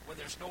 when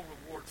there's no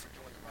reward for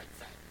doing the right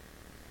thing.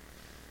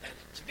 And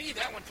to me,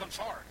 that one comes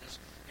hard.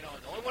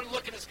 The only one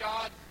looking is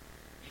God.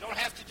 You don't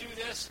have to do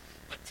this,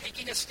 but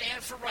taking a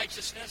stand for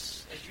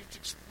righteousness, as you've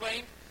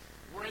explained,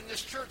 we're in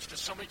this church because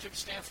somebody took a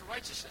stand for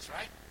righteousness,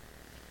 right?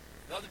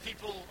 The other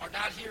people are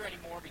not here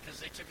anymore because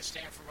they took a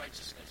stand for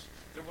righteousness.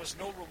 There was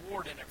no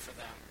reward in it for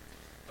them,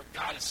 but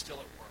God is still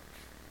at work.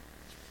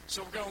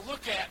 So we're going to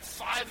look at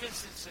 5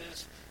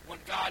 instances when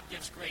God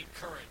gives great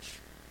courage.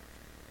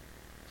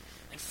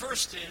 And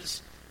first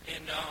is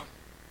in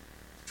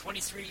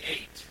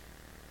 23:8.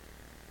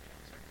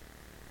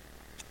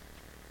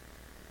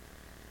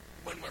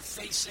 When we're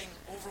facing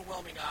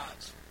overwhelming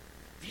odds.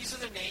 These are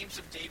the names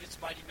of David's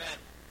mighty men.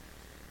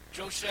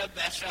 Josheb,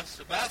 Basheth,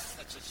 Zabeth,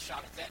 that's a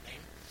shot at that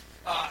name.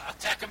 a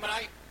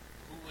Tekomonite,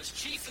 who was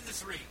chief of the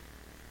three.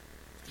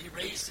 He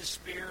raised his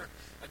spear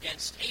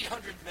against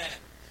 800 men,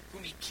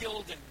 whom he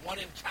killed in one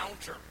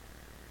encounter.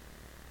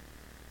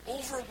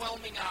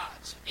 Overwhelming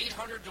odds,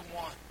 800 to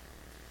 1.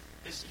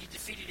 He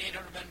defeated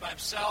 800 men by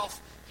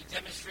himself. He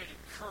demonstrated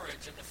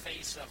courage in the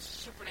face of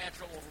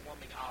supernatural,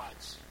 overwhelming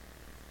odds.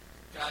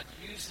 God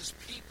uses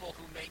people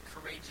who make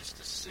courageous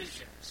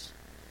decisions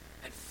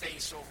and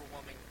face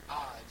overwhelming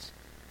odds.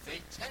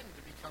 They tend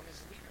to become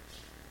his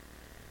leaders.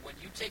 When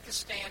you take a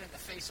stand in the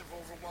face of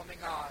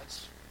overwhelming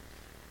odds,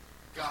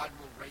 God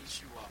will raise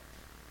you up,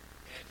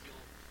 and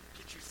he'll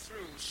get you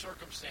through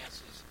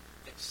circumstances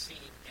that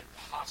seem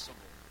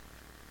impossible.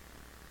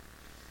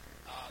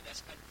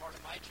 That's been part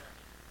of my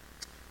journey.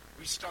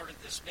 We started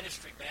this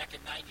ministry back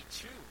in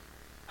 92.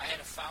 I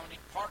had a founding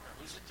partner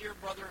who's a dear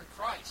brother in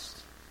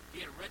Christ. He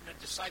had written a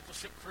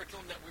discipleship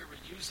curriculum that we were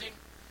using.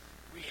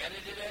 We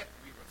edited it.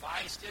 We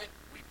revised it.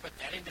 We put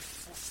that into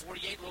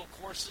 48 little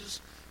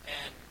courses,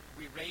 and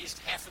we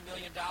raised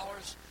 $500,000,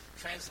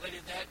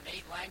 translated that in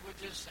 8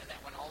 languages, and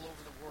that went all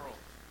over the world.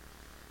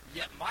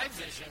 Yet my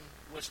vision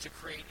was to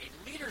create a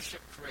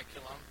leadership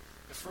curriculum.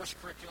 The first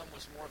curriculum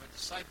was more of a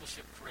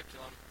discipleship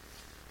curriculum,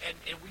 and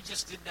we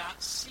just did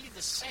not see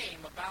the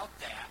same about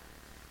that.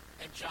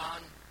 And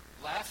John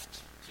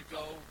left to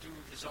go do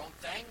his own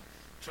thing,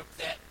 took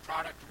that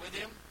product with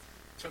him,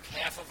 took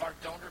half of our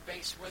donor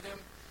base with him,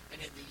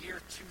 and in the year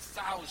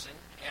 2000,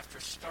 after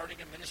starting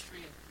a ministry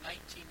in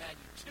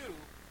 1992,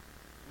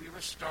 we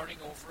were starting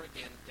over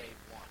again day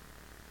one,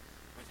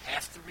 with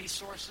half the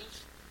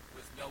resources,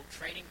 with no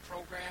training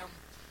program,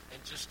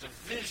 and just a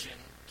vision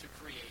to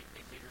create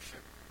a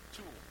leadership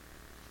tool.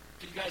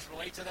 Can you guys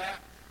relate to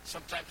that?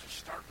 Sometimes you're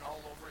starting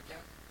all over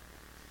again,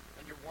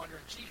 and you're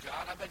wondering, gee,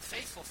 God, I've been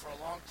faithful for a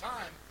long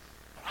time,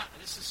 but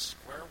this is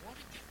square one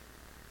again.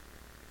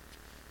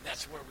 And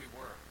that's where we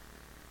were.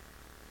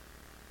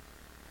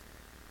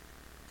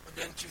 And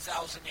then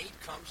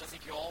 2008 comes. I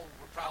think you all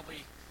were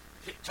probably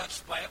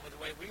touched by it with the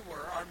way we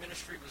were. Our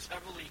ministry was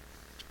heavily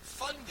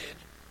funded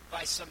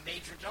by some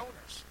major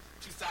donors.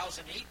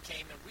 2008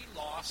 came, and we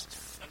lost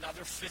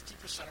another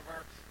 50% of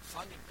our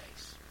funding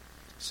base.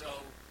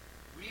 So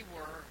we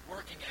were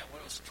working at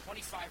what was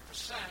 25%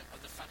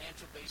 of the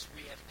financial base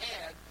we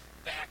had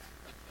back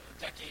a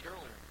decade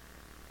earlier.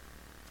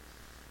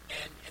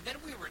 And then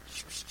we were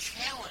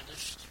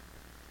challenged,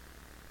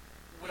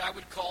 what I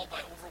would call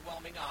by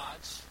overwhelming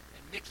odds.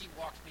 And Mickey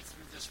walked me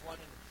through this one,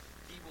 and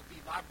he will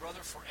be my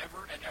brother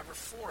forever and ever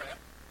for it.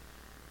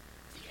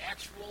 The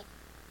actual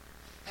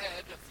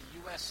head of the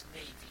U.S.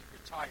 Navy,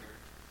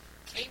 retired,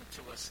 came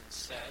to us and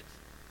said,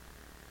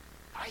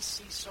 I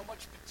see so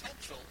much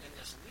potential in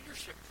this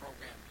leadership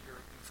program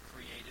you've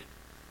created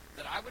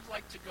that I would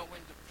like to go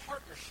into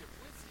partnership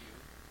with you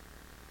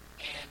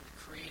and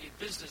create a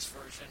business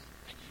version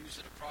and use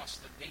it across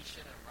the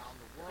nation and around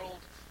the world.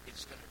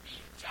 It's going to be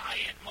a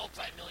giant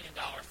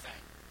multi-million-dollar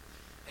thing.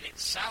 And it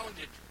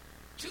sounded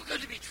too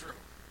good to be true.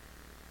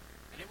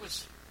 And it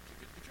was too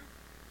good to be true.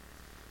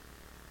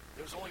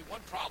 There was only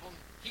one problem.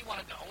 He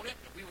wanted to own it,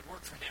 and we would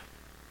work for him.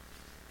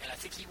 And I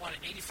think he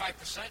wanted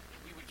 85%,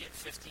 and we would get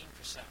 15%.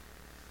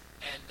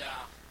 And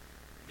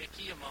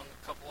Mickey, among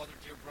a couple other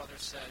dear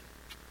brothers, said,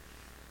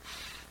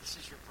 this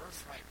is your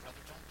birthright,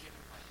 brother. Don't give it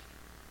away.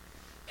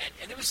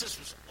 And it was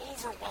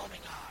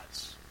overwhelming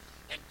odds.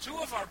 And 2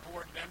 of our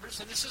board members,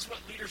 and this is what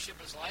leadership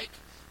is like,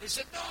 they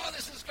said, no,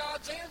 this is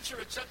God's answer.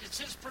 It's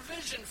his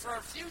provision for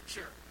our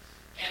future.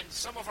 And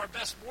some of our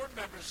best board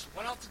members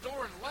went out the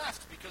door and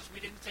left because we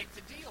didn't take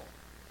the deal.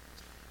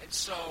 And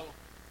so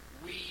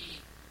we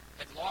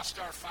had lost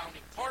our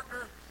founding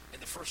partner in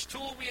the first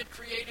tool we had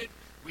created.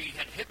 We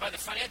had hit by the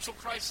financial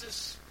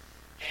crisis,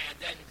 and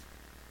then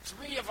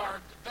 3 of our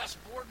best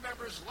board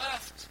members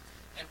left,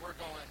 and we're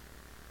going,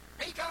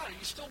 hey, God, are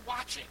you still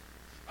watching?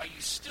 Are you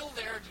still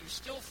there? Do you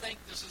still think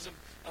this is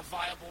a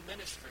viable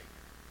ministry?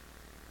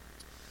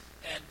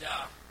 And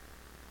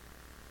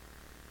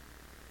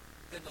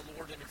then the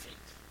Lord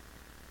intervened,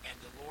 and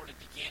the Lord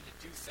began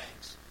to do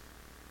things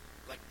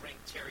like bring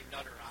Terry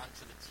Nutter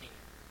onto the team,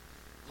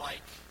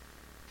 like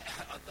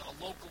a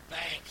local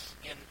bank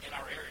in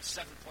our area,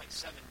 $7.7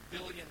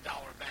 billion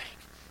bank,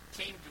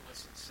 came to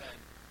us and said,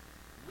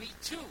 we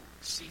too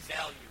see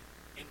value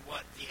in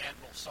what the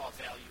Admiral saw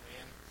value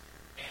in,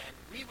 and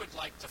we would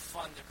like to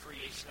fund the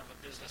creation of a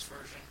business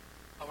version.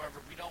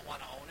 However, we don't want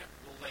to own it.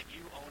 We'll let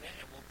you own it,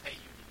 and we'll pay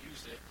you to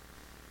use it.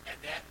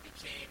 And that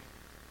became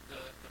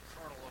the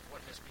kernel of what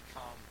has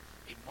become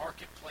a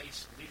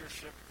marketplace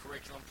leadership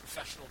curriculum,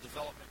 professional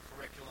development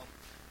curriculum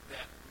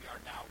that we are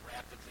now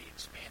rapidly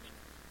expanding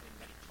in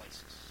many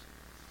places.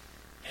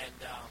 And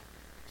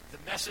the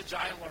message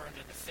I learned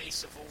in the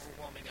face of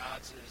overwhelming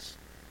odds is,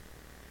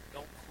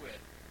 don't quit.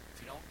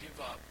 If you don't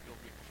give up, you'll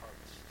reap a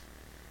harvest.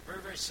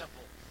 Very, very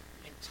simple.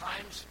 In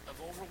times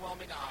of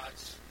overwhelming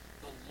odds,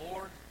 the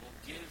Lord will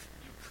give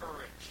you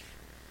courage.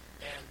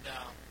 And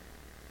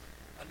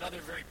another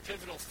very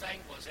pivotal thing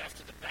was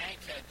after the bank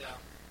had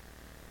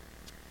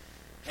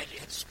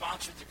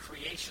sponsored the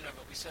creation of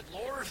it, we said,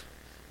 Lord,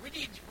 we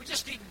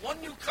just need one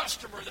new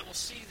customer that will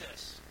see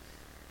this.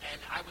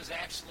 And I was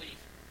actually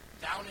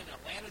down in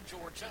Atlanta,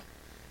 Georgia,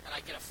 and I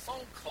get a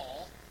phone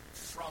call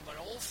from an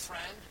old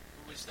friend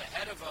who was the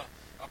head of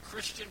a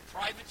Christian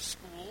private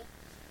school,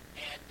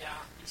 and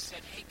he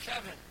said, "Hey,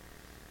 Kevin,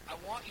 I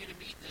want you to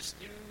meet this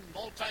new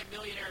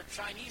multimillionaire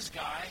Chinese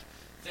guy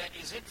that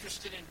is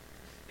interested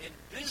in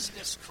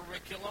business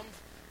curriculum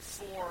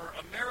for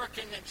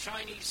American and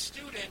Chinese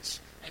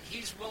students, and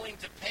he's willing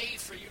to pay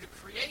for you to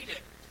create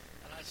it."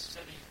 And I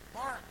said, "Hey,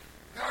 Mark,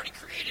 we already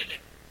created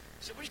it."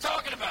 He said, "What are you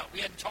talking about?"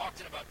 We hadn't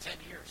talked in about 10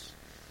 years.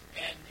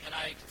 And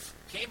I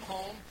came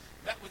home,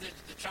 met with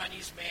the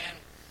Chinese man,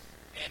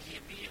 and he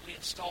immediately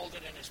installed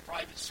it in his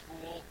private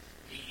school.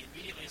 He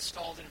immediately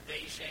installed it in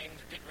Beijing,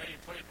 getting ready to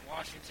put it in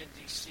Washington,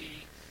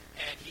 D.C.,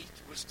 and he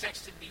was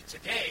texting me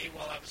today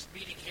while I was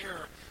meeting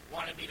here,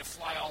 wanted me to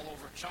fly all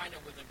over China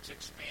with him to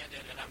expand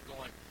it, and I'm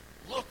going,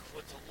 look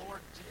what the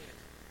Lord did.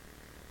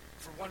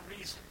 For one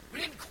reason. We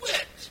didn't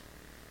quit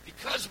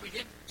because we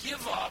didn't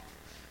give up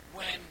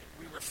when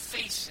we were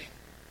facing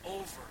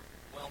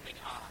overwhelming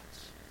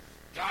odds.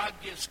 God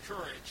gives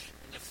courage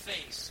in the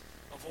face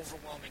of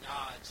overwhelming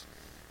odds.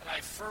 And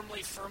I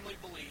firmly, firmly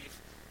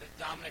believe that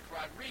Dominic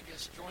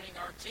Rodriguez joining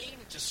our team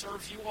to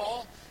serve you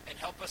all and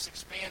help us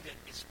expand it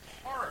is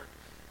part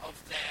of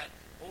that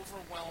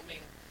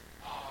overwhelming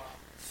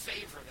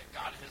favor that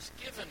God has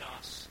given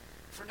us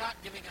for not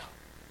giving up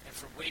and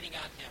for waiting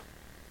on Him.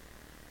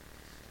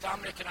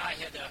 Dominic and I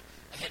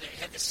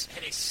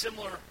had a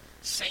similar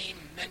same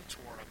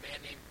mentor, a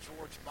man named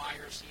George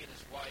Myers, he and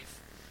his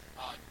wife,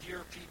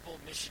 dear people,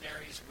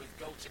 missionaries with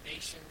Go to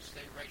Nations.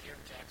 They're right here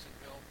in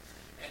Jacksonville.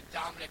 And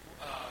Dominic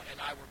and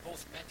I were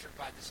both mentored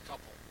by this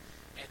couple.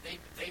 And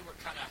they were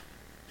kind of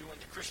doing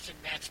the Christian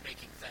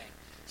matchmaking thing,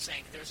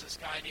 saying, there's this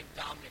guy named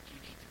Dominic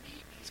you need to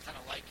meet. He's kind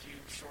of like you,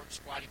 short,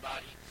 squatty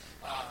body,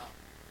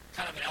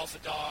 kind of an alpha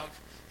dog,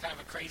 kind of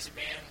a crazy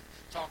man,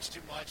 talks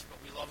too much, but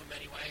we love him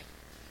anyway.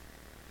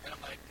 And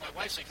I'm like, my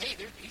wife's like, hey,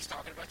 he's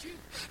talking about you.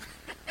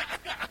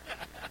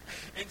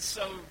 And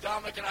so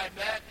Dominic and I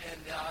met,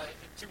 and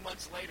 2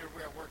 months later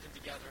we are working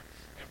together,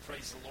 and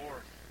praise the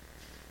Lord.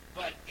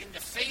 But in the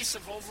face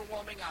of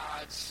overwhelming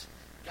odds,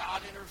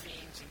 God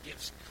intervenes and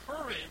gives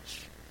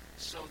courage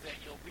so that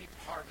you'll reap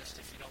harvest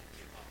if you don't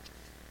give up.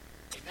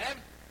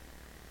 Amen?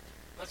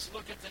 Let's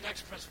look at the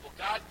next principle.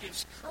 God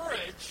gives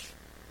courage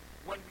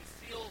when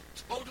we feel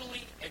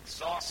totally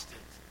exhausted.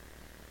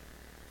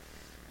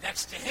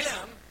 Next to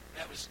him,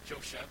 that was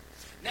Joshua.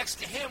 Next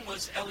to him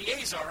was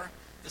Eleazar,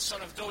 the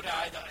son of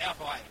Dodai, the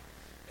Ahite.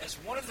 As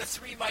one of the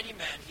three mighty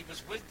men, he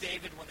was with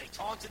David when they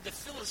taunted the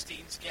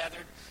Philistines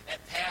gathered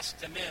at Pas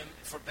Dammim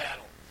for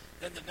battle.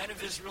 Then the men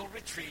of Israel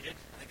retreated.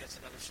 I think that's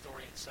another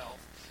story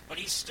itself. But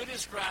he stood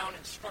his ground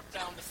and struck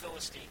down the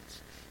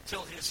Philistines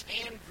till his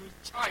hand grew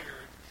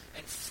tired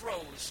and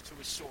froze to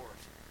his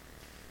sword.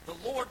 The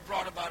Lord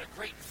brought about a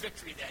great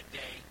victory that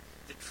day.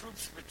 The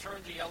troops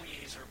returned to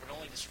Eleazar, but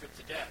only to strip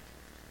the dead.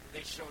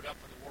 They showed up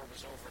when the war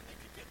was over and they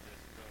could get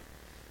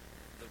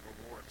the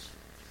rewards.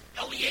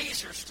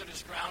 Eleazar stood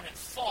his ground and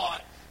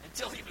fought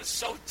until he was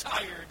so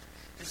tired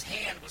his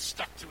hand was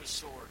stuck to his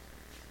sword.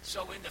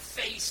 So in the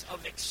face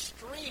of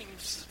extreme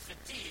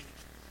fatigue,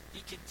 he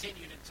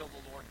continued until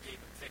the Lord gave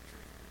him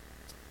victory.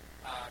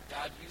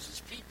 God uses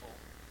people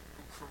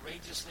who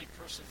courageously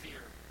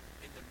persevere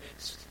in the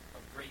midst of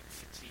great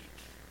fatigue.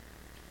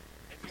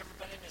 Have you ever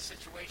been in a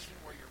situation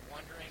where you're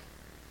wondering,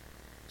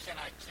 can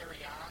I carry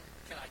on?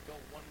 Can I go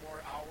one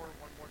more hour,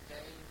 one more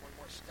day, one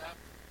more step?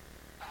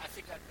 I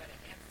think I've met a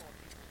handful of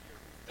people here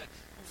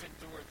who've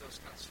endured those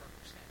kind of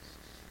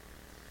circumstances.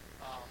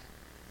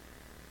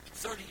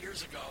 30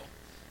 years ago,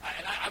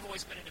 and I've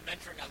always been into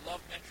mentoring. I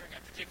love mentoring.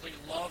 I particularly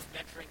love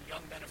mentoring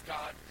young men of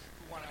God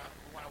who want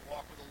to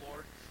walk with the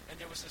Lord. And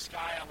there was this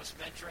guy I was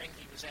mentoring.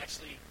 He was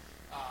actually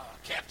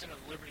captain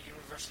of the Liberty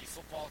University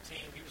football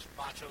team. He was a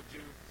macho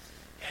dude.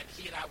 And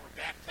he and I were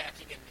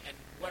backpacking, and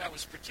what I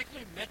was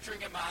particularly mentoring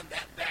him on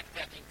that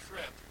backpacking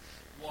trip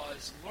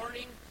was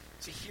learning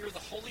to hear the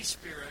Holy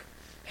Spirit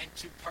and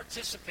to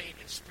participate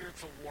in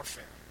spiritual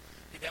warfare.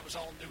 That was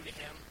all new to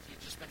him.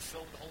 He'd just been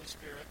filled with the Holy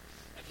Spirit,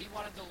 and he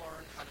wanted to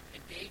learn how to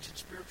engage in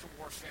spiritual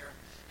warfare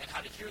and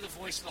how to hear the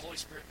voice of the Holy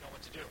Spirit and know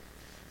what to do.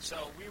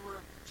 So we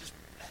were just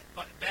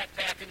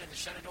backpacking in the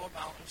Shenandoah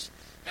Mountains,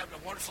 having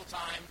a wonderful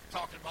time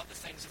talking about the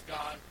things of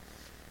God,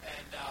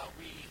 and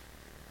we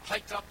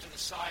hiked up to the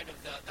side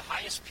of the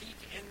highest peak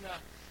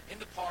in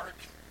the park,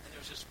 and there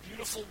was this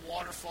beautiful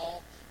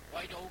waterfall,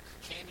 White Oak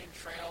Canyon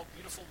Trail,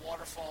 beautiful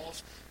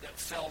waterfalls that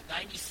fell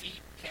 90 feet,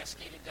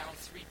 cascaded down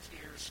 3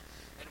 tiers.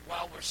 And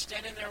while we're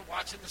standing there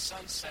watching the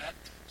sunset,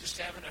 just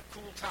having a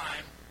cool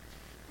time,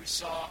 we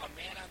saw a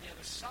man on the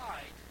other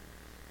side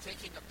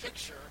taking a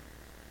picture,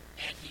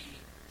 and he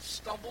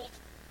stumbled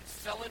and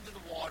fell into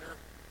the water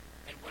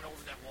and went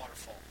over that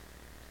waterfall.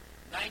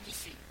 90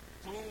 feet.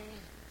 Boom,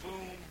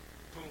 boom,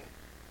 boom.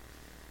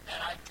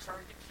 And I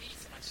turned to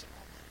Keith and I said,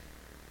 oh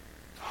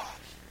my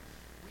gosh,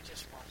 we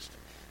just watched a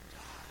man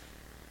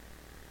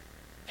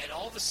die. And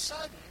all of a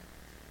sudden,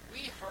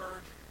 we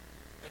heard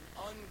an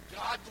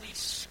ungodly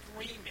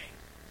screaming.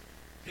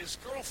 His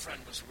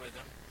girlfriend was with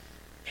him,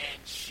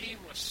 and she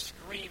was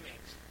screaming,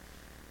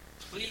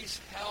 please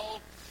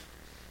help,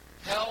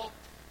 help,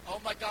 oh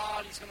my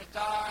God, he's going to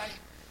die.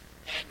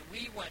 And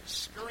we went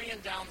scurrying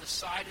down the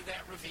side of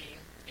that ravine,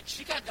 and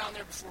she got down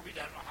there before we did.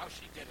 I don't know how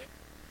she did it,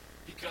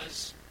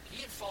 because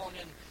he had fallen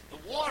in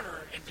the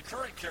water, and the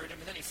current carried him,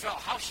 and then he fell.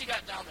 How she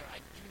got down there, I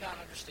do not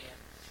understand.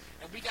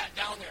 And we got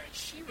down there, and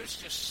she was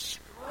just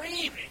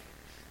screaming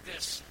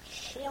this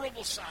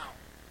horrible sound.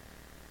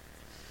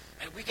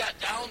 And we got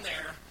down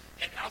there,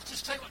 and I'll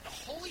just tell you what, the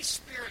Holy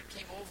Spirit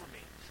came over me,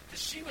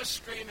 because she was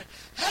screaming,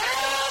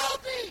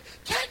 help me!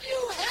 Can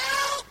you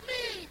help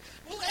me?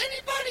 Will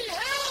anybody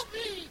help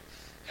me?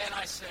 And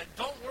I said,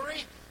 don't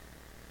worry,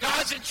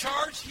 God's in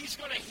charge. He's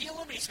going to heal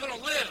him. He's going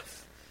to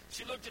live.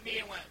 She looked at me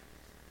and went,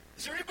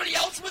 is there anybody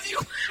else with you?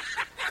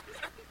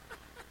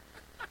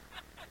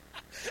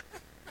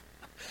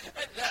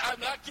 I'm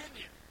not kidding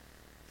you.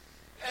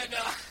 And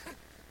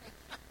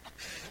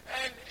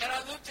and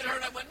I looked at her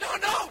and I went, no,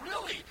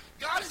 really.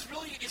 God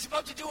is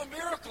about to do a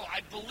miracle.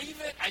 I believe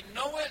it. I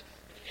know it.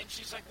 And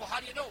she's like, well, how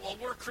do you know? Well,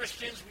 we're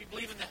Christians. We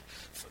believe in the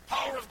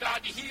power of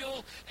God to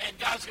heal, and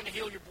God's going to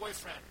heal your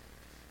boyfriend.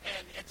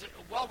 And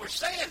while we're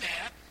saying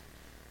that,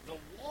 the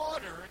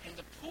water in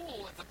the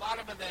pool at the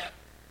bottom of that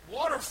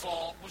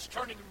waterfall was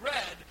turning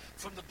red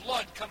from the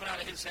blood coming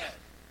out of his head.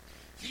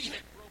 He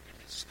had broken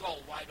his skull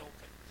wide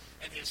open,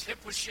 and his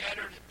hip was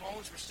shattered, his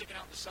bones were sticking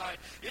out the side.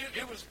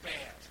 It was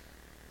bad.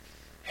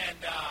 And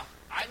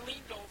I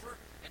leaned over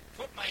and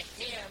put my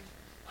hand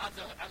on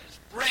his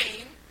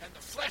brain and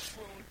the flesh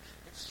wound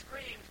and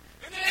screamed,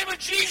 in the name of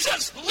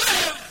Jesus,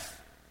 live!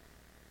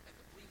 And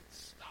the bleeding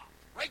stopped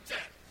right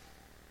then.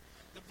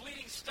 The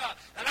bleeding stopped.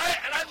 And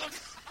I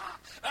looked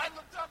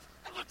up,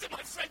 I looked at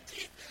my friend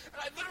Keith,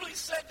 and I literally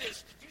said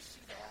this, did you see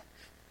that?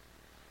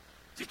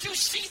 Did you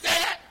see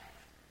that?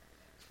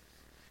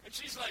 And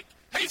she's like,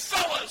 hey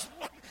fellas,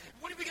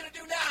 what are we going to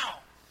do now?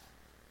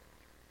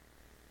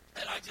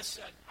 And I just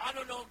said, I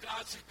don't know,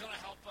 God's going to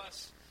help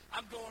us.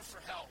 I'm going for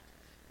help.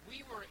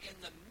 We were in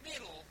the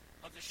middle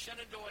of the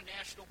Shenandoah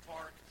National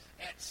Park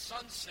at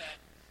sunset,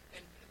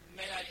 and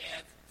may I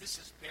add, this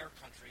is bear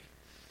country.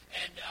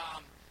 And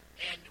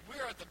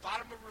we're at the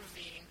bottom of a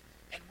ravine,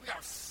 and we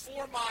are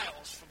 4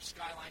 miles from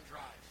Skyline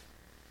Drive.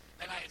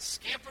 And I had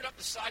scampered up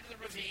the side of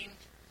the ravine,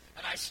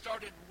 and I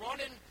started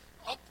running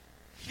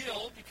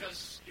uphill,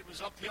 because it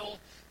was uphill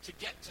to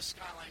get to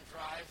Skyline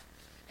Drive.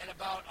 And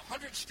about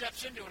 100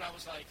 steps into it, I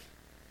was like,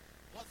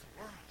 what the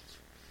world?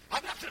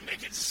 I'm not going to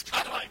make it to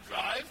Skyline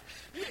Drive.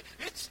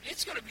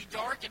 It's going to be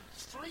dark in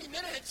 3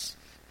 minutes,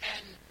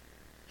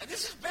 and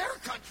this is bear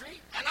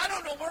country, and I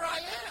don't know where I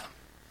am.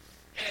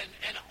 And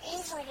an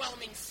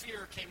overwhelming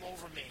fear came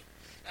over me,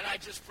 and I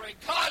just prayed,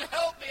 God,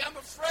 help me, I'm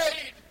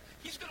afraid.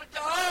 He's going to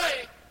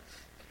die.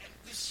 And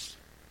this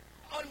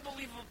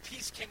unbelievable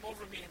peace came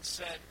over me and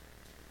said,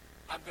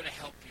 I'm going to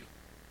help you.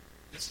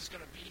 This is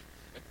going to be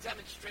a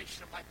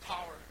demonstration of my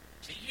power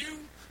to you,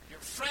 your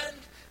friend,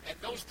 and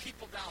those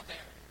people down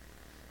there.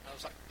 And I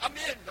was like, I'm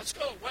in. Let's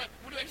go. What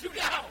do I do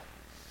now?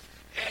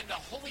 And the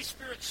Holy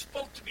Spirit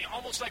spoke to me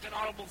almost like an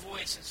audible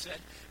voice and said,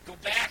 go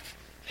back,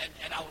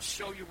 and I will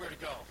show you where to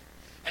go.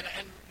 And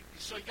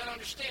so you got to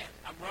understand,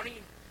 I'm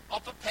running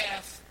up a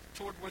path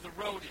toward where the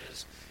road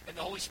is, and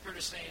the Holy Spirit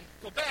is saying,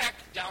 go back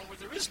down where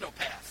there is no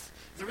path.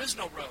 There is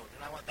no road.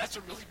 And I went, that's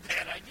a really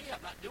bad idea.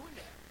 I'm not doing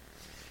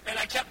that. And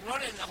I kept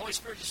running, and the Holy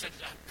Spirit just said,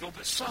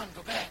 son,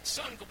 go back.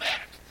 Son, go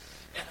back.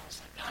 And I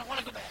was like, no, I don't want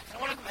to go back. I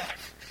don't want to go back.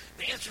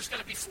 The answer's got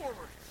to be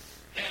forward.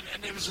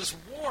 And there was this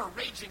war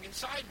raging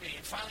inside me.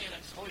 And finally,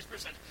 the Holy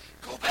Spirit said,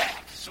 go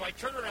back. So I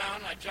turned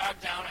around, and I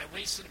jogged down. I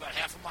wasted about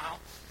half a mile.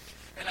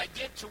 And I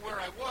get to where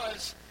I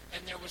was,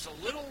 and there was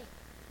a little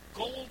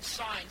gold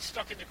sign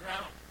stuck in the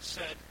ground that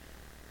said,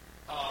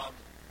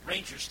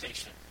 Ranger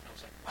Station. And I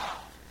was like,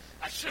 wow,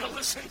 I should have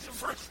listened the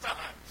first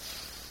time.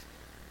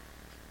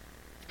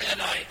 And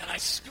I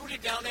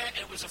scooted down there, and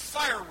it was a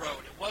fire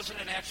road. It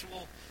wasn't an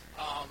actual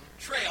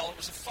trail. It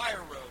was a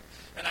fire road.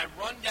 And I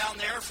run down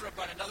there for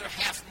about another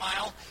half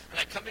mile, and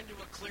I come into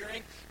a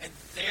clearing, and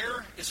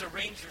there is a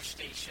ranger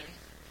station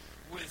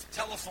with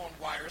telephone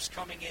wires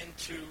coming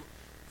into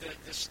the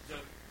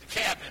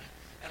cabin,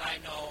 and I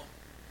know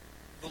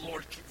the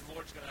Lord's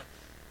going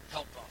to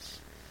help us.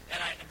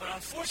 But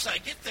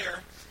unfortunately, I get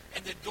there,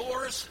 and the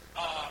doors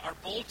are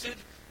bolted.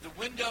 The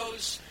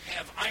windows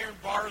have iron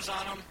bars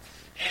on them,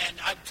 and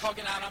I'm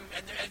tugging on them,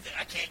 and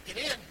I can't get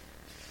in.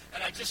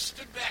 And I just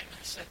stood back, and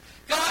I said,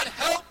 God,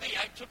 help me.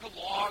 I took a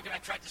log, and I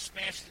tried to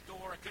smash the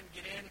door. I couldn't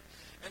get in.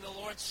 And the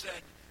Lord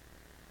said,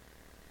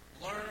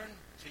 learn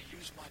to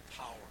use my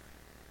power.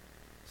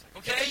 I was like,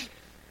 okay.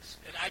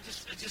 And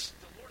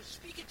the Lord is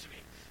speaking to me.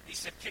 He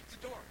said, kick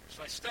the door.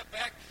 So I stepped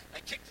back,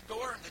 I kicked the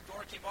door, and the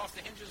door came off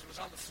the hinges, was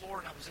on the floor,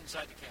 and I was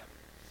inside the cabin.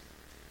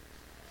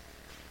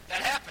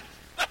 That happened.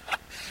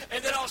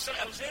 And then all of a sudden,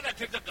 I was in, I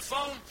picked up the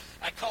phone,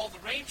 I called the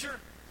ranger,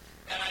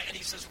 and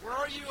he says, where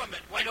are you? I'm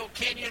at White Oak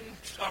Canyon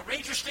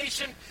Ranger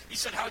Station. He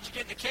said, how'd you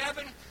get in the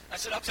cabin? I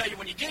said, I'll tell you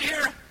when you get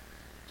here.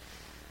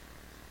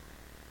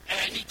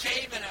 And he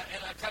came in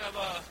a kind of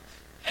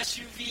a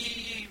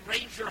SUV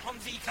Ranger Humvee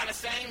Humvee kind of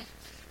thing,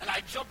 and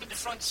I jump in the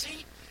front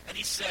seat, and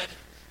he said,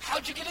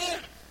 how'd you get in?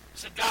 I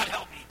said, God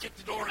help me, kick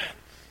the door in.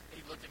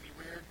 And he looked at me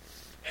weird,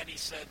 and he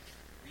said,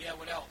 yeah,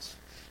 what else?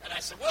 And I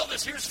said, well,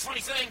 here's the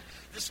funny thing.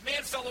 This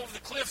man fell over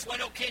the cliff,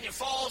 White Oak Canyon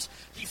Falls.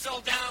 He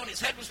fell down.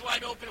 His head was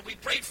wide open. We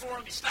prayed for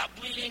him. He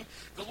stopped bleeding.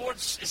 The Lord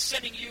is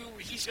sending you.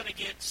 He's going to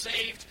get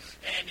saved,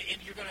 and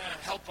you're going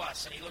to help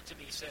us. And he looked at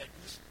me. He said,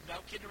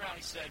 not kidding around.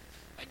 He said,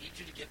 I need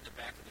you to get in the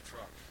back of the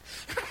truck.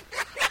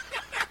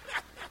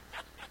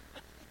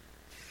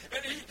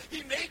 And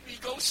he made me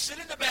go sit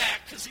in the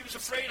back because he was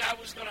afraid I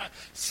was going to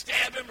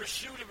stab him or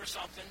shoot him or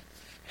something.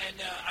 And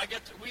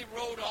we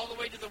rode all the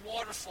way to the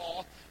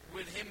waterfall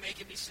with him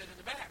making me sit in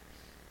the back.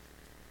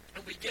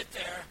 And we get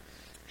there,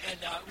 and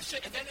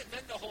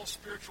then the whole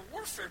spiritual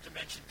warfare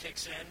dimension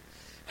kicks in.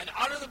 And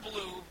out of the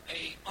blue,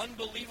 a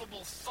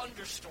unbelievable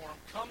thunderstorm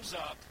comes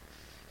up,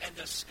 and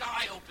the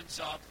sky opens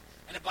up,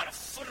 and about a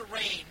foot of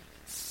rain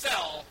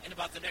fell in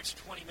about the next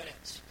 20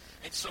 minutes.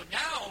 And so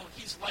now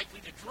he's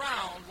likely to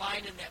drown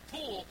lying in that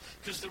pool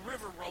because the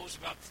river rose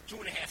about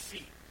 2.5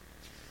 feet.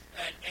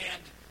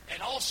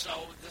 And also,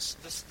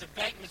 the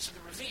embankments of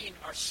the ravine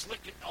are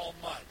slick and all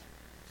mud.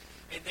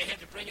 And they had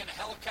to bring in a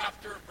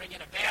helicopter, bring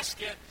in a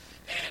basket,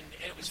 and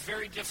it was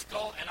very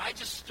difficult. And I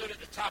just stood at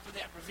the top of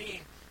that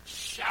ravine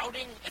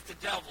shouting at the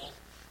devil,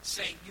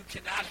 saying, you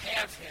cannot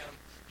have him.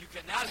 You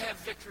cannot have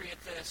victory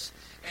at this.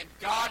 And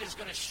God is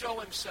going to show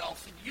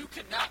himself, and you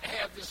cannot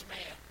have this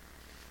man.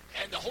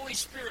 And the Holy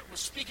Spirit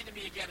was speaking to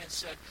me again and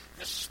said,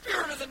 the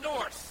spirit of the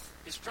north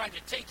is trying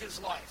to take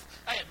his life.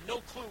 I had no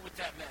clue what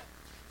that meant.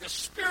 The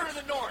spirit of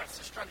the north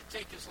is trying to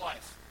take his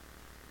life.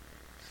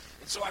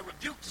 And so I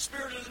rebuked the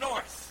spirit of the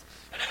north.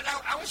 And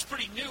I was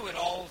pretty new at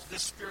all of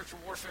this spiritual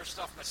warfare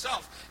stuff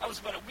myself. I was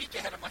about a week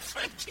ahead of my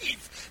friend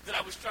Keith that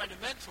I was trying to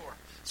mentor.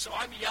 So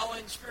I'm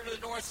yelling, spirit of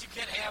the north, you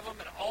can't have him.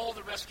 And all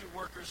the rescue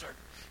workers are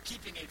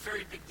keeping a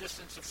very big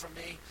distance from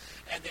me.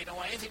 And they don't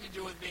want anything to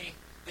do with me.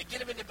 They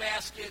get him in the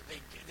basket.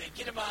 They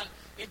get him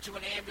into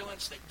an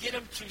ambulance. They get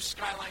him to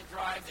Skyline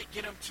Drive. They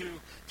get him to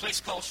a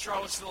place called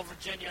Charlottesville,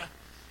 Virginia.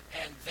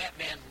 And that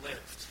man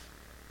lived.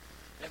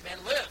 That man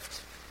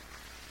lived.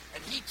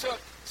 And he took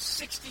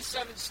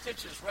 67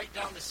 stitches right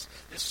down this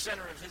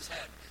center of his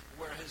head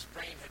where his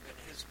brain had been.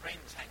 His brain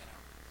was hanging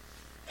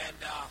out.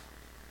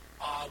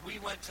 And we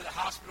went to the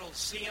hospital to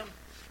see him.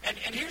 And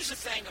here's the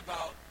thing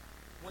about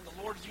when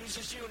the Lord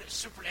uses you and it's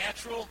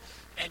supernatural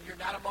and you're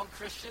not among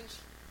Christians,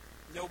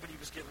 nobody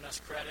was giving us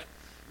credit.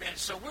 Man,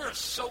 so we're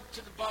soaked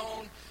to the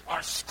bone.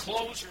 Our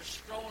clothes are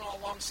strewn all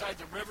alongside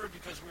the river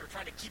because we were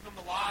trying to keep him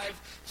alive,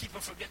 keep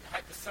him from getting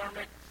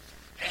hypothermic.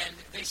 And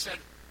they said,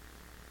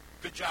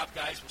 good job,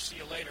 guys. We'll see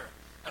you later.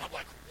 And I'm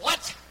like,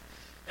 what?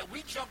 And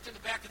we jumped in the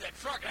back of that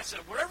truck. And I said,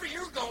 wherever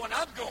you're going,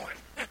 I'm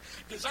going.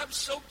 Because I'm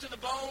soaked to the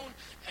bone,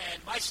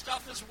 and my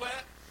stuff is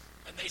wet.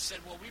 And they said,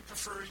 well, we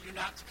prefer you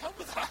not to come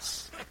with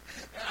us.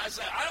 And I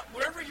said,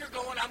 wherever you're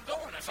going, I'm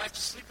going. If I have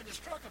to sleep in this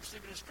truck, I'm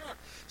sleeping in this truck.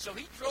 So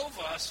he drove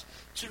us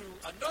to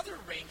another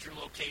ranger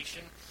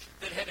location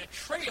that had a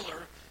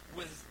trailer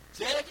with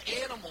dead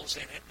animals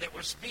in it that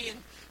was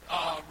being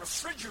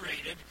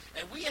refrigerated,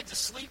 and we had to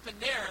sleep in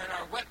there in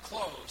our wet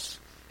clothes.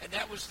 And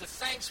that was the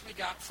thanks we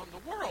got from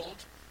the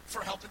world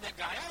for helping that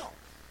guy out.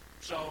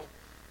 So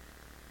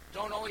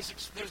don't always,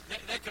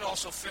 that could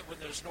also fit when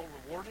there's no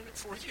reward in it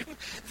for you.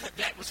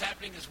 That was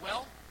happening as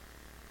well.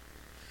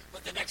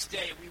 But the next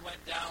day we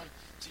went down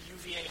to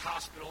UVA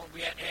hospital, and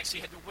we actually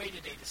had to wait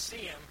a day to see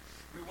him.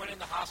 We went in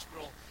the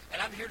hospital,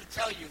 and I'm here to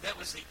tell you that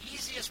was the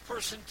easiest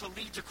person to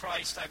lead to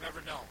Christ I've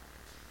ever known.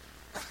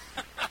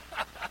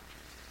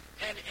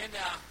 and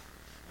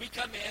we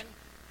come in,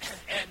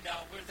 and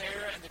we're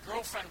there, and the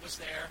girlfriend was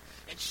there,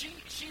 and she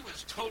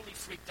was totally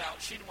freaked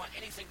out. She didn't want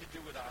anything to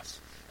do with us.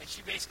 And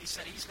she basically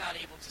said, he's not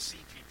able to see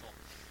people.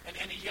 And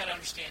you got to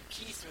understand,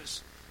 Keith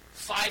was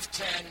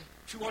 5'10",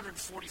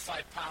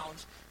 245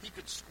 pounds. He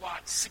could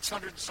squat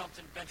 600 and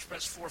something, bench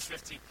press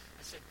 450. I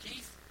said,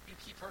 Keith, you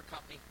keep her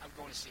company. I'm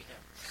going to see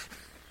him.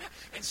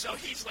 And so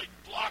he's like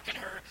blocking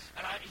her.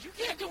 And you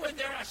can't go in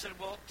there. I said,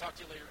 well, talk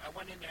to you later. I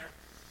went in there,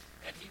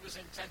 and he was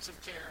in intensive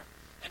care.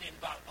 And in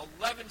about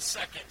 11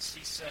 seconds,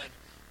 he said,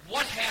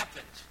 what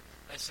happened?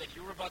 I said,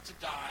 you were about to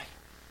die,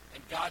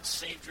 and God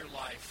saved your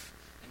life.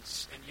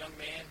 And young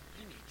man,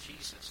 you need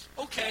Jesus.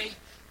 Okay,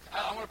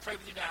 I want to pray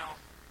with you now.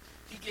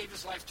 He gave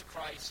his life to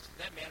Christ.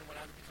 That man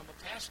went on to become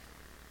a pastor.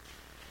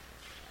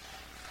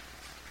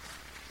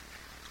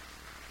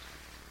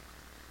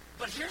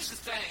 But here's the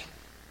thing.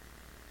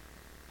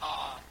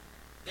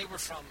 They were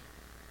from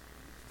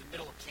the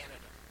middle of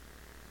Canada.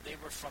 They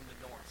were from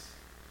the north.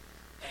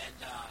 And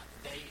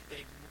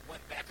they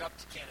went back up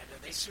to Canada.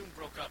 They soon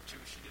broke up,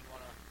 too. She didn't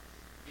want to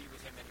be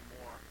with him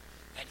anymore.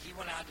 And he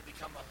went on to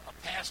become a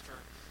pastor.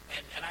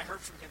 And I heard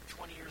from him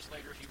 20 years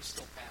later, he was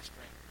still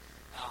pastoring.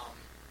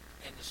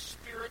 And the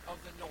spirit of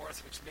the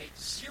north, which made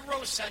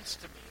zero sense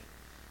to me,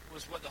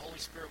 was what the Holy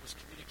Spirit was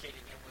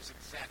communicating and was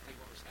exactly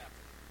what was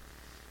happening.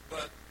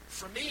 But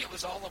for me, it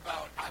was all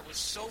about, I was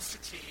so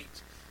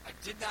fatigued, I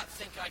did not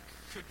think I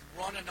could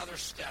run another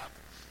step,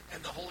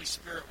 and the Holy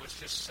Spirit was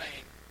just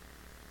saying,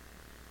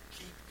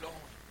 keep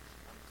going.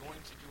 I'm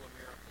going to do a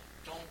miracle.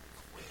 Don't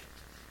quit.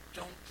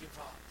 Don't give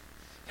up.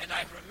 And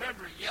I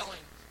remember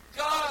yelling,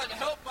 God,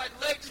 help my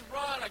legs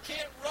run. I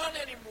can't run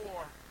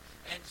anymore.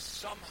 And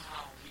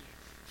somehow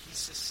he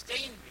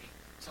sustained me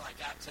until I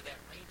got to that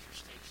ranger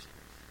station.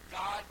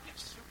 God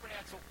gives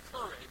supernatural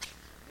courage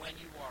when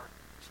you are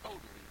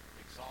totally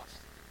exhausted.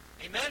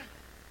 Amen?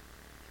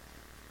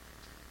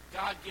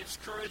 God gives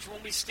courage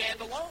when we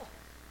stand alone.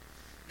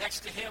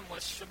 Next to him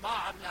was Shema.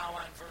 I'm now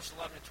on verse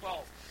 11 and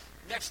 12.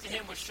 Next to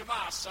him was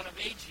Shema, son of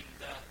Agi,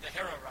 the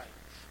Hararite.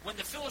 When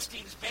the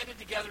Philistines banded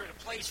together at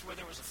a place where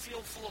there was a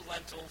field full of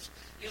lentils,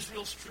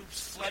 Israel's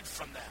troops fled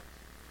from them.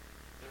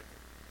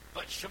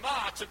 But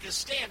Shema took his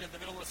stand in the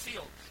middle of the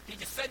field. He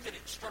defended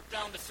it, struck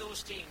down the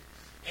Philistine,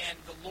 and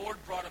the Lord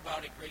brought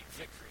about a great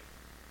victory.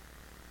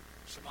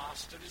 Shema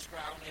stood his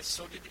ground, as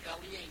so did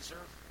Eleazar,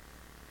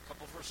 a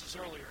couple verses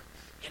earlier,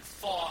 and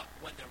fought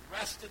when the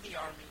rest of the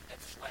army had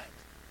fled.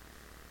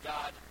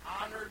 God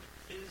honored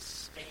his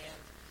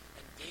stand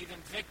and gave him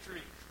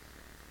victory.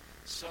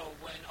 So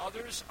when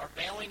others are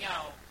bailing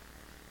out,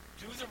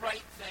 do the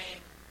right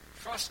thing,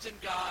 trust in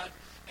God,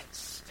 and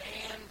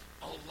stand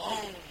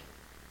alone.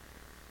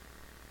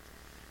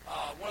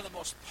 One of the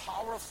most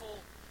powerful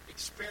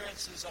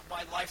experiences of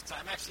my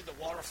lifetime, actually the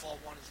waterfall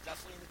one is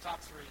definitely in the top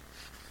three,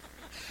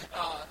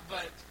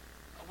 but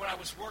when I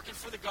was working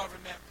for the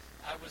government,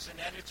 I was an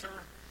editor,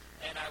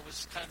 and I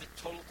was kind of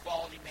the total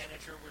quality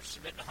manager. We're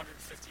submitting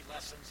 150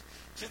 lessons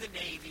to the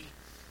Navy,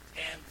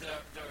 and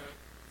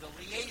the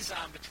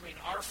liaison between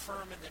our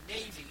firm and the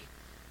Navy,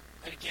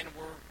 and again,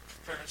 we're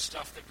preparing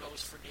stuff that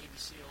goes for Navy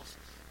SEALs.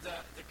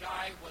 The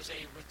guy was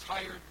a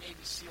retired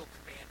Navy SEAL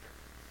commander,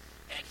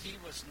 and he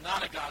was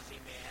not a godly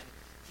man.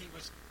 He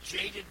was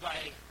jaded by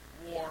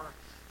war.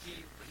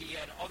 He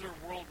had other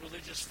world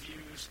religious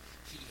views.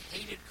 He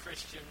hated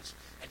Christians,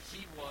 and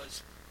he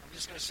was, I'm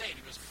just going to say it,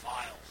 he was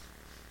vile.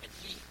 And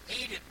he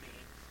hated me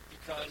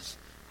because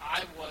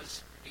I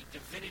was a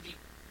divinity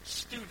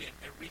student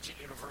at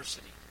Regent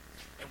University.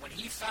 And when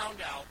he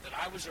found out that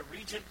I was a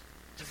Regent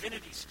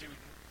divinity student,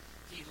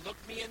 he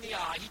looked me in the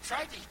eye. He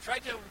tried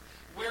to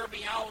wear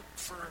me out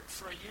for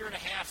a year and a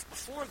half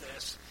before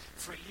this.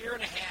 For a year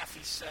and a half,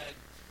 he said,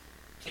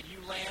 can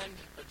you land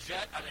a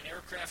jet on an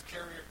aircraft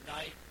carrier at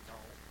night? No.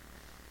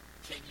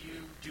 Can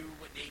you do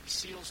what Navy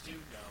SEALs do?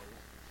 No.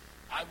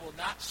 I will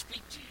not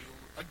speak to you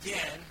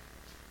again.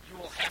 You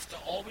will have to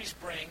always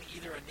bring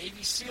either a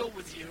Navy SEAL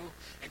with you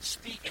and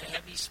speak and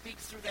have me speak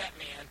through that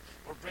man,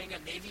 or bring a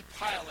Navy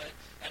pilot,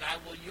 and I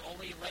will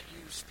only let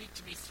you speak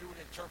to me through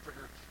an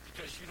interpreter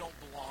because you don't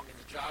belong in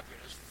the job here.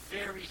 It was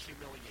very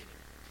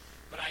humiliating.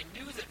 But I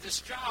knew that this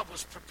job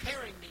was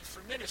preparing me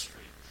for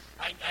ministry.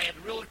 I had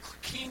a real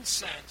keen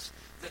sense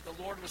that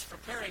the Lord was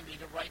preparing me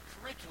to write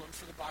curriculum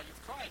for the body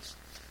of Christ.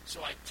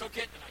 So I took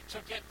it,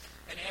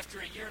 and after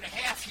a year and a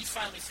half, he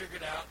finally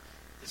figured out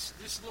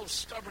this little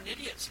stubborn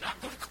idiot's not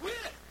going to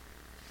quit.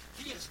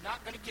 He is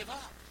not going to give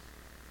up.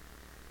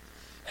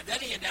 And then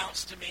he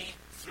announced to me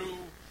through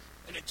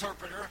an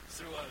interpreter,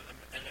 through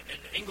an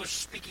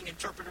English-speaking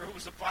interpreter who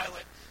was a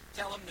pilot,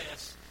 tell him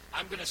this: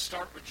 I'm going to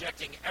start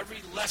rejecting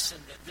every lesson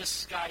that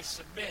this guy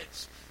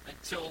submits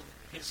until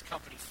his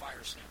company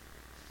fires him.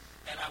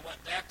 And I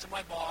went back to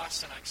my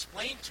boss, and I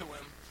explained to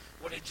him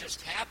what had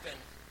just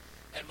happened.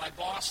 And my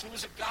boss, who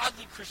was a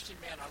godly Christian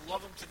man, I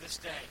love him to this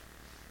day,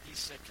 he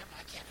said, Kevin,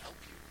 I can't help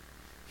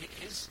you.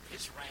 His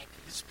rank,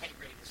 his pay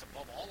grade is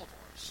above all of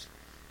ours.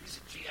 He's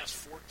a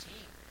GS-14.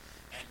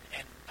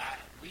 And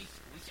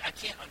I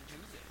can't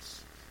undo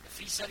this. If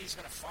he said he's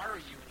going to fire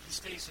you and he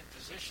stays in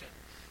position,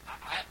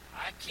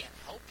 I can't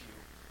help you.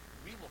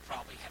 We will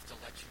probably have to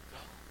let you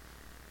go.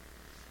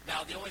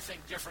 Now, the only thing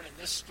different in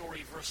this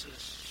story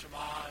versus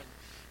Shema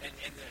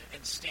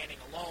and standing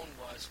alone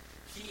was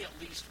he at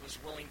least was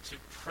willing to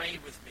pray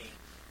with me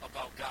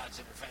about God's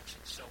intervention.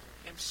 So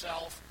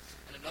himself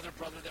and another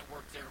brother that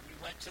worked there,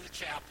 we went to the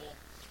chapel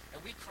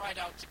and we cried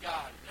out to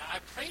God. Now, I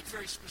prayed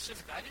very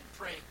specifically. I didn't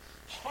pray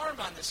harm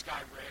on this guy,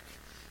 Rick,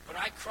 but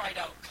I cried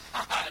out,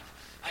 God,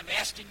 I'm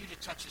asking you to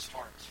touch his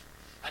heart.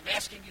 I'm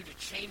asking you to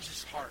change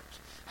his heart.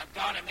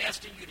 God, I'm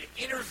asking you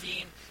to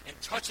intervene and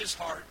touch his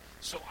heart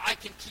so I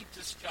can keep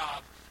this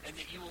job and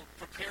that you will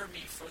prepare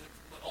me for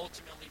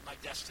ultimately my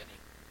destiny.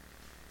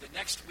 The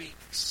next week,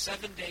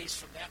 7 days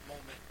from that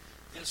moment,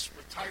 this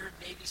retired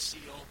Navy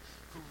SEAL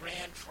who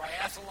ran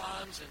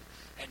triathlons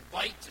and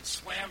biked and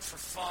swam for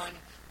fun,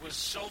 was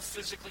so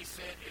physically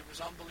fit, it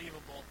was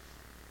unbelievable,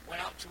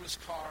 went out to his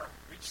car,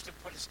 reached to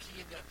put his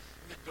key in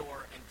the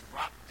door, and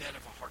dropped dead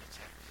of a heart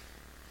attack.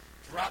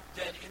 Dropped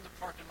dead in the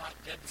parking lot,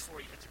 dead before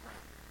he hit the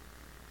ground.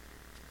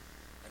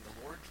 And the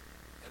Lord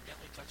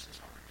evidently touched his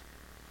heart.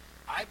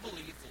 I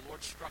believe the Lord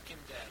struck him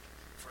dead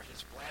for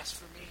his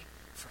blasphemy,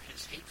 for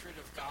his hatred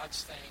of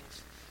God's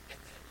things, and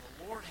that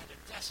the Lord had a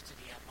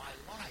destiny on my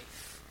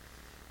life,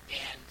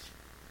 and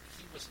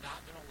he was not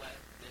going to let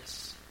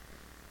this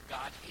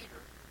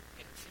God-hater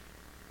interfere.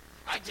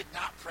 I did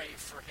not pray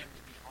for him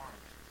to be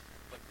harmed,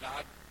 but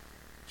God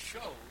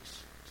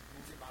chose to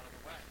move him out of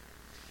the way.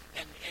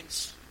 And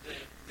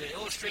the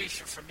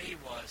illustration for me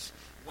was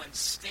when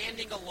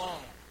standing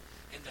alone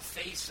in the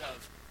face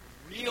of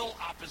real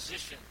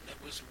opposition that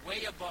was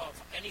way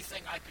above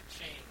anything I could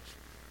change,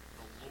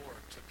 the Lord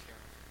took care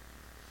of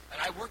it.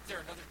 And I worked there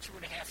another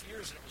 2.5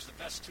 years, and it was the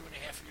best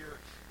 2.5-year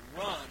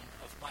run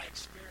of my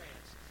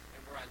experience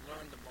and where I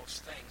learned the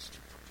most things to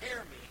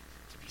prepare me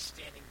to be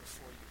standing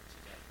before you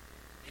today.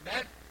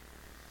 Amen?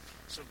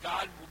 So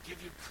God will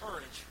give you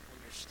courage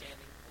when you're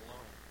standing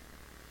alone.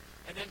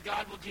 And then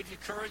God will give you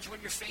courage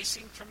when you're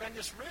facing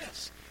tremendous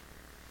risk.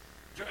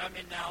 I'm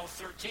in now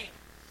 13.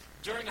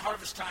 During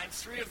harvest time,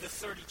 3 of the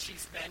 30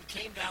 chief men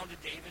came down to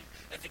David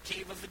at the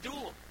cave of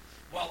Adullam,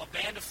 while a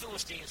band of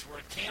Philistines were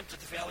encamped at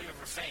the valley of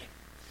Rephaim.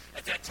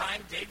 At that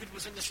time, David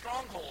was in the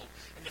stronghold,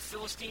 and the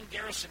Philistine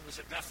garrison was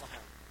at Bethlehem.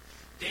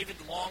 David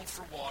longed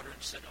for water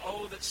and said,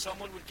 "Oh, that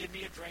someone would give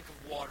me a drink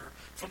of water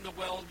from the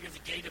well near the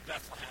gate of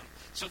Bethlehem."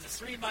 So the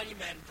 3 mighty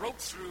men broke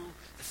through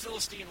the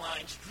Philistine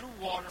lines, drew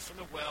water from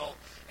the well,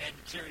 and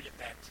carried it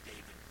back to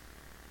David.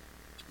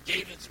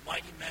 David's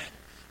mighty men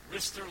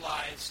risked their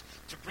lives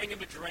to bring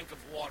him a drink of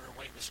water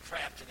when he was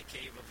trapped in the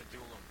cave of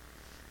Adullam.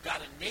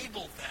 God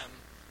enabled them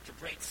to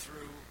break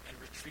through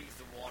and retrieve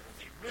the water.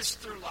 They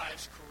risked their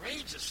lives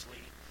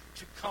courageously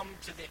to come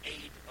to the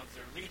aid of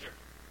their leader.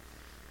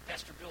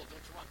 Pastor Bill,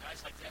 don't you want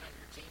guys like that on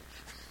your team?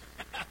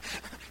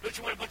 Don't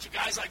you want a bunch of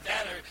guys like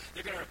that? Or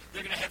they're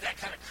gonna have that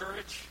kind of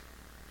courage?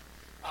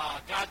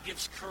 God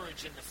gives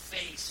courage in the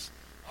face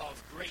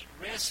of great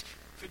risk.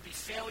 Could be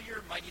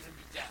failure, might even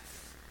be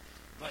death.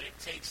 But it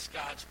takes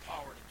God's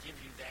power to give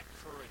you that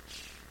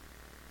courage.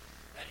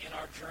 And in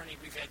our journey,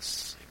 we've had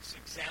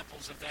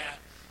examples of that.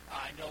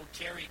 I know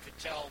Terry could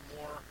tell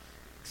more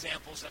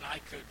examples than I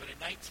could, but in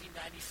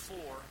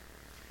 1994,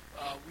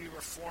 we were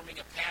forming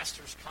a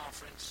pastor's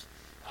conference,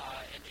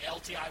 and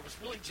LTI was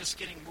really just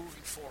getting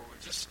moving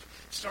forward, just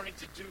starting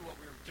to do what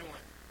we were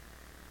doing.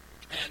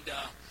 And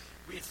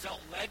we had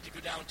felt led to go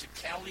down to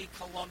Cali,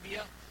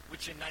 Colombia,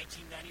 which in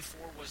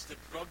 1994 was the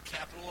drug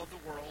capital of the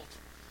world.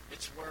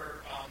 It's where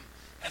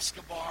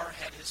Escobar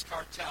had his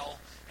cartel,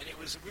 and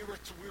we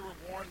were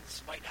warned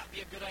this might not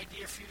be a good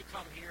idea for you to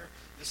come here.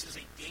 This is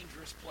a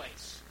dangerous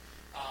place.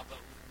 But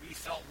we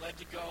felt led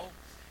to go,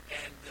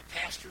 and the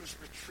pastor's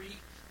retreat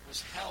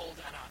was held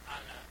on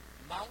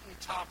a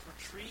mountaintop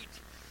retreat,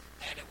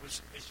 and it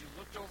was, as you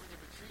looked over the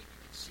retreat, you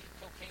could see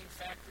cocaine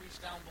factories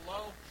down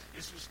below.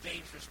 This was a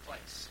dangerous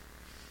place.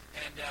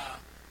 And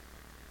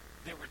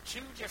there were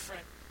 2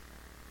 different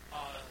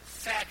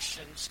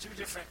factions, 2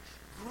 different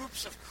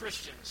groups of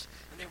Christians,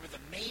 and they were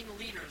the main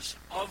leaders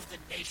of the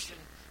nation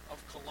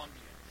of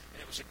Colombia. And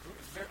it was a group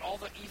of all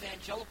the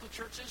evangelical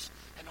churches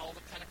and all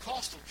the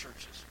Pentecostal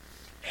churches.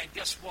 And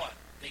guess what?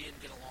 They didn't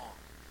get along.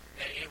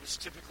 It was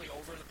typically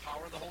over the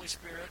power of the Holy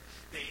Spirit.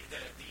 The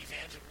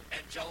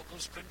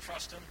evangelicals couldn't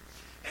trust him,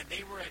 and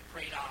they were at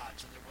great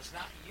odds, and there was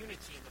not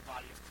unity in the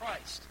body of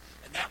Christ.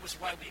 And that was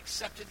why we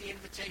accepted the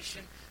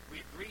invitation.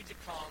 We agreed to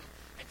come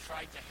and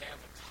tried to have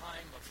a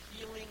time of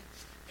healing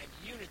and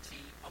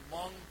unity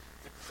among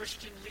the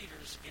Christian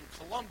leaders in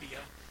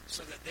Colombia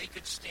so that they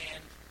could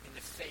stand in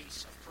the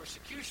face of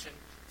persecution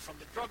from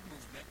the drug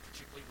movement,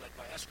 particularly led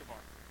by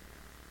Escobar.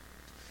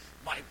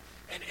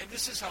 And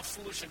this is how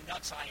foolish and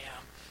nuts I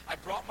am. I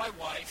brought my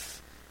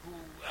wife, who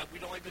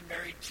we'd only been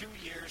married 2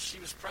 years. She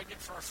was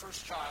pregnant for our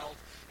first child,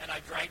 and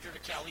I dragged her to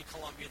Cali,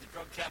 Colombia, the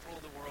drug capital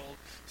of the world,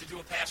 to do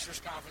a pastor's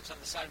conference on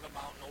the side of a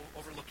mountain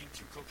overlooking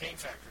 2 cocaine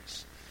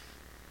factories.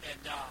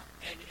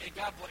 And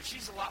God bless,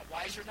 she's a lot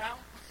wiser now.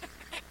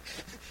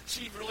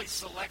 She really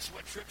selects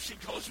what trip she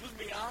goes with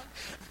me on.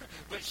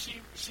 But she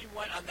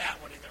went on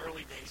that one in the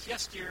early days.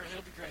 Yes, dear,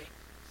 it'll be great.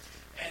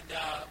 And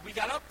we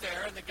got up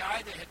there, and the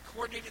guy that had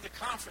coordinated the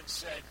conference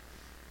said,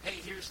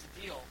 "Hey, here's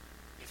the deal.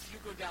 If you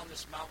go down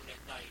this mountain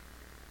at night,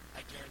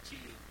 I guarantee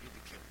you'll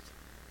be killed.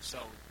 So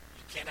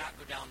you cannot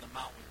go down the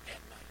mountain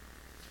at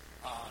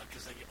night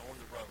because they own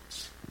the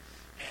roads."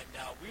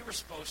 And we were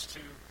supposed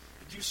to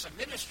do some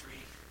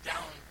ministry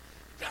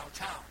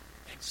downtown.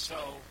 And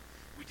so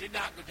we did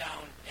not go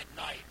down at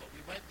night, but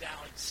we went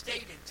down and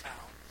stayed in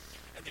town.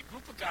 And the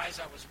group of guys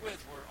I was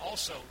with were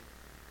also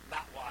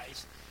not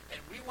wise,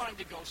 and we wanted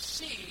to go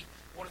see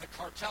one of the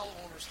cartel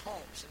owners'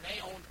 homes. And they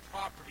owned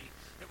property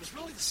that was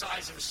really the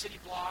size of a city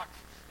block,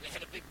 and it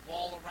had a big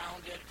wall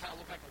around it. It kind of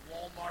looked like a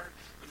Walmart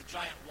with a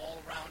giant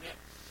wall around it.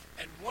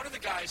 And one of the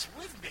guys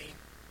with me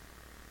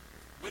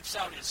whips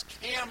out his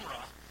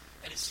camera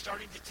and is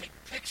starting to take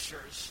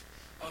pictures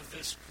of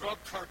this drug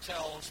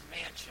cartel's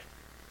mansion.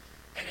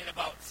 And in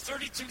about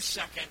 32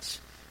 seconds,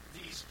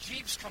 these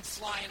Jeeps come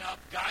flying up,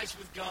 guys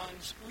with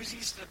guns,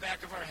 Uzis to the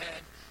back of our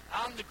head,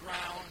 on the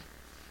ground.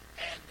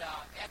 And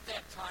at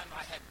that time,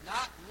 I had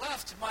not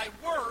left my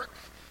work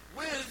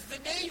with the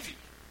Navy.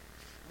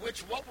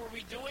 Which, what were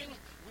we doing?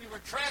 We were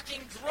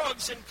tracking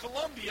drugs in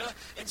Colombia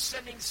and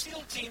sending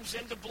SEAL teams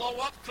in to blow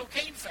up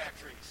cocaine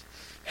factories.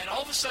 And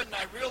all of a sudden,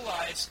 I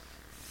realized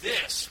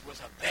this was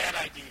a bad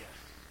idea.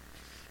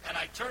 And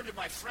I turned to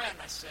my friend,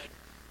 I said,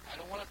 "I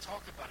don't want to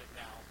talk about it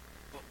now,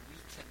 but we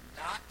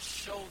cannot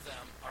show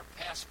them our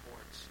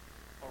passports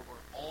or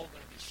we're all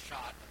going to be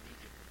shot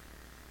immediately."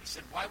 He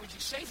said, why would you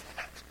say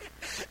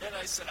that? And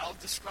I said, I'll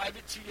describe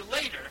it to you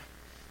later,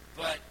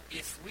 but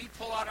if we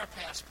pull out our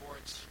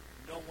passports,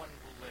 no one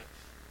will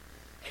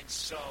live. And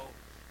so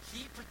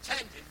he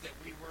pretended that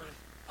we were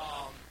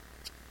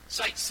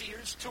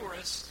sightseers,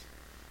 tourists.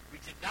 We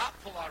did not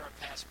pull out our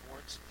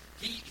passports.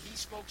 He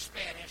spoke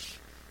Spanish.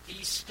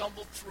 He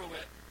stumbled through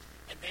it,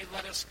 and they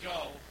let us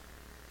go.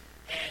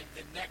 And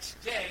the next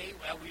day,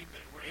 well, we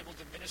were able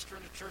to minister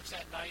in the church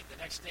that night. The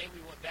next day,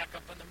 we went back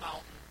up on the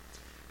mountain,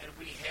 and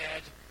we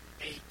had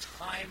a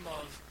time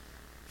of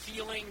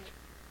healing,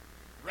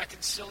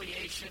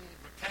 reconciliation,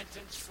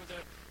 repentance for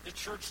the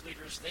church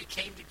leaders. They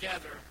came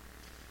together,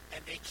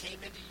 and they came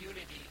into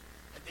unity,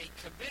 and they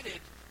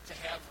committed to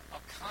have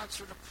a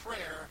concert of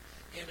prayer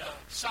in a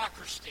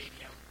soccer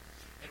stadium.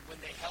 And when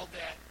they held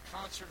that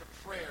concert of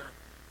prayer,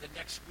 the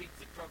next week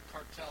the drug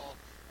cartel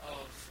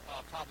of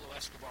Pablo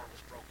Escobar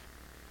was broken.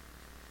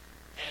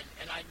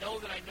 And I know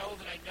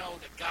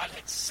that God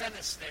had sent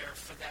us there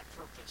for that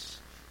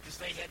purpose, because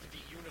they had to be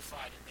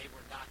unified, and they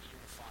were not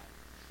unified.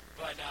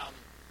 But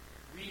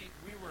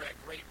we were at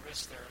great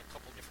risk there on a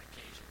couple different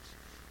occasions.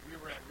 We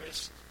were at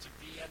risk to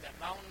be on that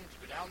mountain, to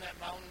go down that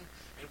mountain,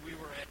 and we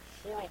were at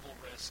horrible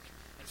risk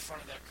in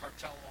front of that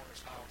cartel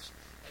owner's house.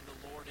 And the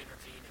Lord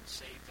intervened and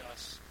saved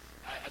us.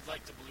 I'd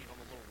like to believe I'm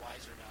a little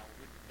wiser now.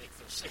 We wouldn't make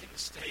those same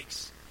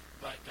mistakes,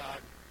 but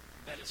God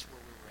met us where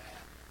we were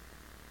at.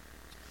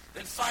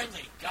 Then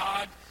finally,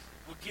 God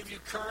will give you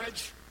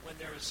courage when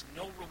there is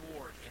no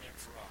reward in it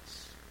for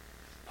us.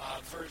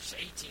 Verse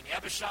 18,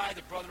 Abishai,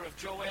 the brother of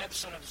Joab,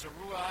 son of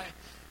Zeruiah,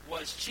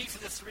 was chief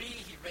of the three.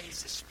 He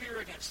raised a spear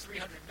against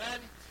 300 men,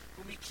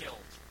 whom he killed.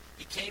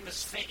 He became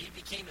as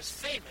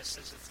famous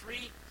as the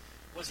three.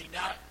 Was he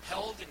not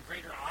held in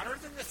greater honor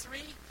than the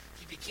three?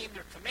 He became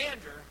their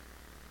commander,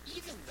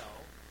 even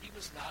though he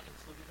was not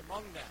included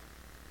among them.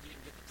 He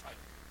didn't get the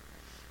title.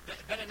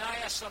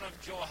 Benaniah, son of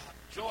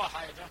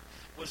Jehoiada,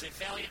 was a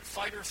valiant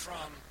fighter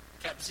from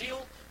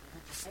Kabzeel, who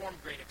performed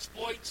great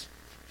exploits.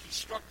 He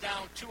struck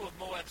down 2 of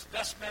Moab's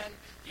best men.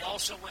 He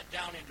also went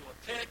down into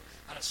a pit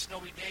on a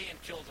snowy day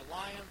and killed a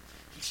lion.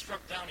 He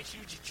struck down a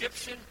huge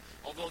Egyptian.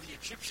 Although the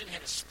Egyptian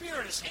had a spear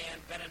in his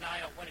hand,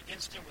 Benaniah went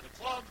against him with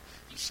a club.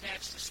 He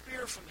snatched the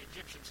spear from the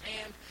Egyptian's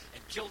hand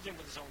and killed him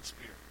with his own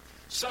spear.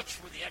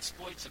 Such were the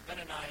exploits of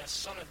Benaniah,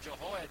 son of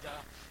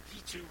Jehoiada.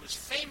 He too was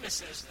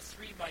famous as the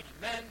 3 mighty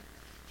men.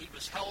 He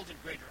was held in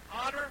greater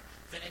honor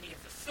than any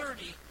of the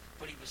 30,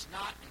 but he was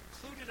not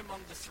included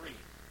among the 3.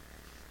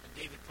 And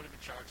David put him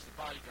in charge of the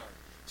bodyguard.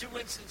 2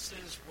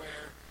 instances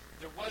where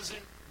there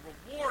wasn't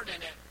reward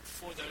in it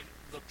for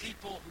the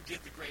people who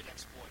did the great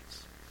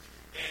exploits.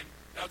 And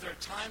now, there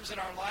are times in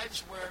our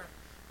lives where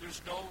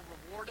there's no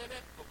reward in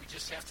it, but we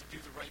just have to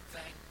do the right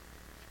thing.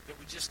 That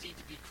we just need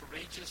to be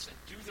courageous and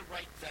do the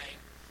right thing,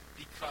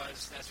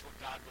 because that's what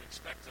God would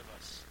expect of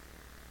us.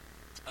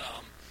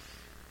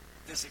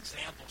 This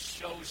example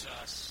shows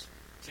us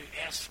to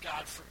ask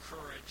God for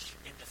courage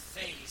in the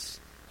face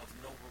of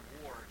no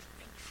reward,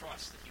 and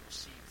trust that he will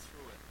see you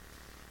through it.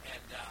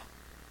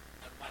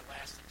 And my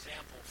last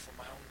example from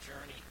my own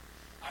journey,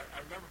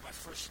 I remember my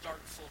first start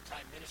in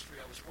full-time ministry.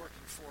 I was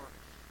working for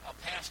a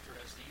pastor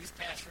as the youth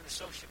pastor and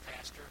associate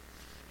pastor,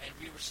 and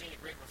we were seeing a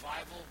great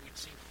revival. We'd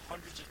seen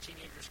hundreds of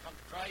teenagers come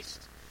to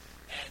Christ,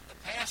 and the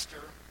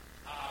pastor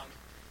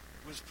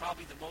was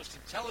probably the most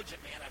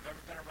intelligent man I've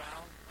ever been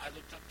around. I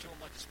looked up to him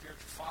like a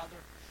spiritual father.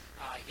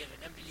 He had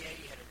an MBA,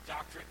 he had a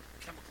doctorate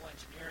in chemical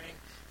engineering,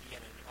 he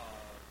had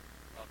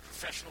a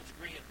professional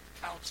degree in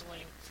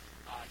counseling,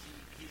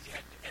 he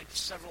had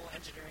several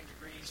engineering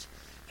degrees,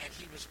 and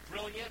he was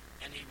brilliant,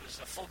 and he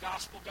was a full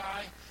gospel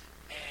guy.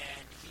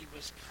 And he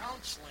was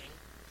counseling,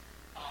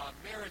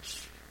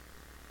 marriage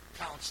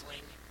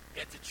counseling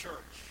at the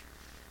church.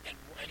 And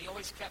he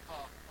always kept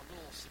a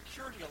little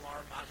security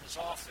alarm on his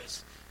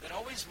office that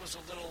always was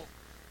a little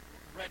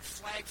red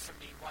flag for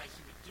me why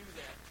he would do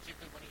that,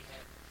 particularly when he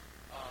had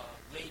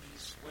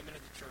ladies, women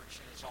in the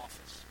church in his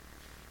office.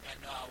 And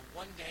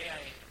one day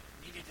I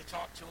needed to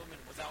talk to him,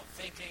 and without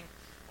thinking,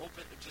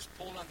 just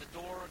pulled on the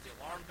door, the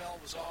alarm bell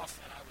was off,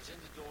 and I was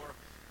in the door,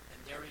 and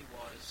there he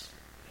was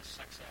in a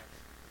sex act.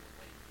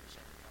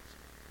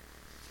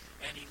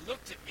 And he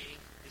looked at me,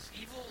 as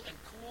evil and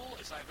cool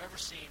as I've ever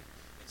seen,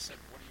 and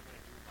said, what are you going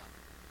to do about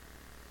it?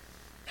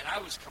 And I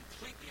was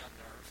completely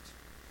unnerved.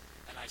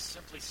 And I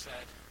simply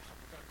said,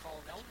 we're going to call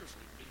an elders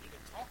league meeting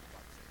and talk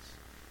about this.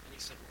 And he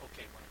said,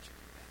 okay, why don't you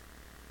do that?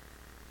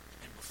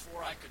 And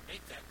before I could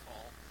make that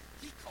call,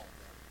 he called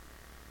them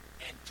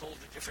and told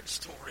a different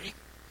story.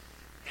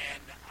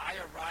 And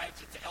I arrived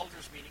at the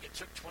elders meeting. It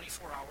took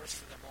 24 hours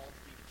for them all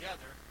to be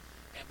together.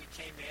 And we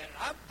came in, and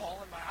I'm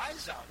bawling my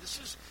eyes out.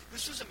 This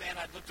was a man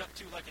I'd looked up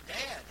to like a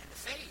dad in the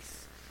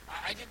faith.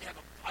 I didn't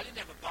have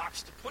a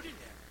box to put it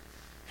in,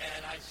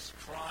 and I was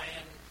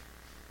crying.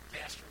 The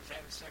pastor was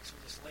having sex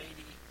with this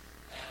lady,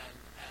 and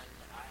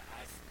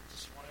I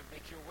just want to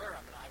make you aware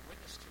I'm an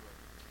eyewitness to it.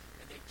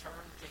 And they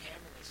turned to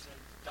him and they said,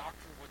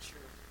 "Doctor, what's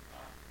your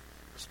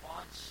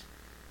response?"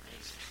 And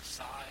he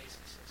sighs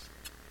and says,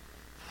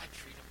 "I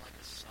treat him like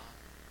a son.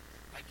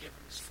 I give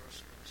him his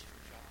first ministry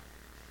job.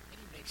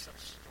 makes up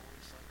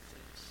stories like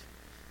this?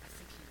 I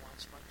think he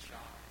wants my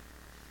job.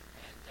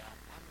 And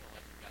I'm going to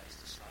let you guys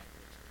decide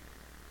what to do.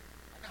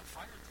 I got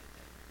fired that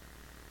day.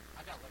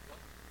 I got let go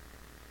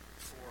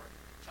for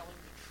telling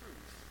the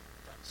truth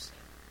without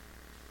sin.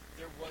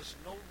 There was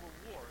no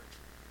reward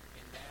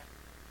in that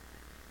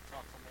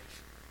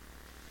proclamation.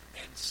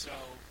 And so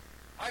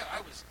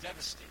I was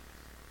devastated.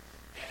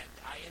 And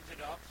I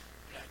ended up,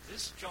 at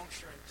this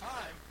juncture in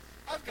time,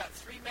 I've got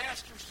 3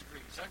 master's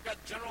degrees. I've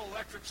got General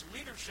Electric's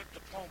leadership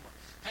diploma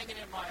hanging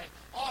in my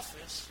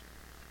office.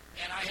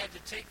 And I had to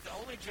take the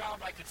only job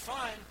I could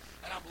find,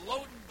 and I'm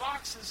loading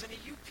boxes in a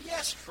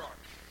UPS truck.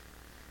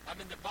 I'm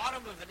in the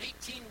bottom of an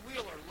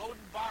 18-wheeler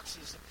loading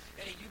boxes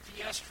in a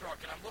UPS truck,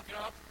 and I'm looking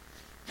up,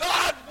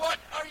 God, what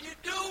are you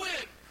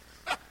doing?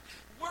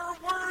 Where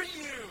were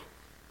you?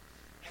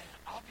 And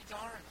I'll be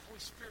darned, the Holy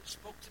Spirit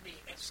spoke to me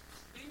as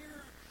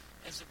clear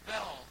as a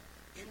bell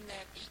in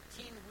that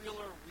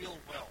 18-wheeler wheel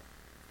well.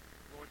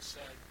 The Lord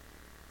said,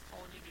 I'm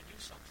calling you to do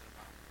something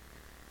about it.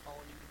 I'm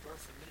calling you to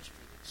birth a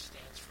ministry that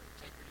stands for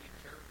integrity and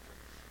character.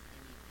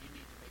 You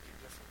need to make a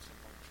difference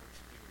among church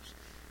leaders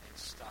and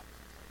stop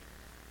complaining.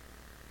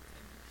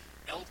 And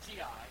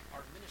LTI,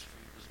 our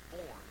ministry, was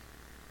born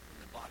in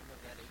the bottom of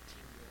that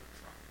 18-wheeler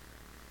truck.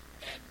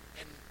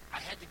 And I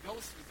had to go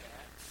through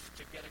that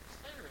to get a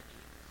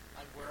clarity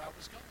on where I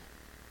was going.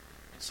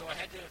 And so I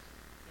had to,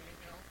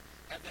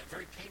 have that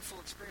very painful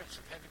experience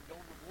of having no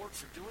reward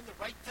for doing the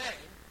right thing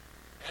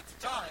at the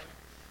time,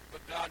 but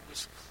God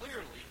was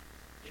clearly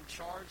in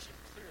charge and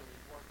clearly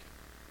working.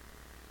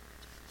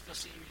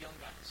 Especially you young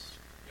guys,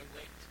 young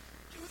ladies.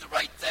 Do the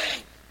right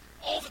thing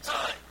all the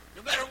time,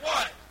 no matter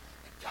what.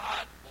 And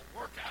God will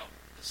work out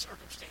the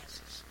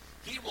circumstances.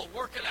 He will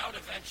work it out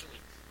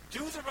eventually.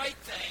 Do the right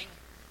thing,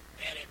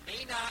 and it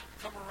may not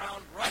come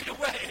around right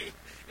away.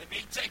 It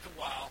may take a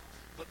while,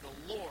 but the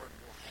Lord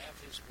will have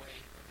his way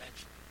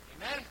eventually.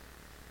 Amen?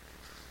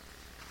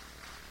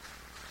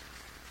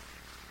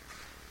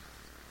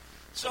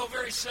 So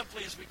very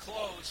simply as we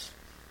close,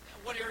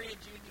 what area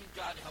do you need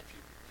God to help you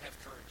have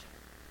courage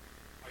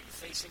in? Are you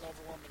facing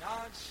overwhelming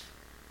odds?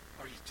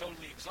 Are you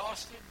totally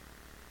exhausted?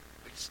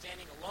 Are you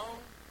standing alone?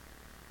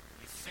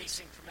 Are you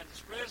facing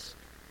tremendous risk?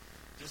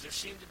 Does there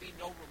seem to be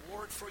no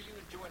reward for you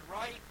in doing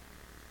right?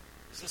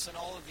 Is this an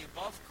all of the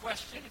above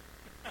question?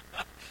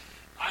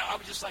 I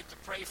would just like to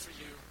pray for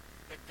you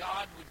that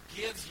God would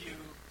give you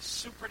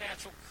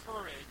supernatural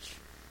courage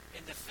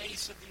in the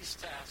face of these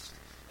tests,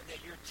 and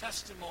that your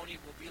testimony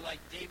will be like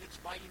David's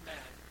mighty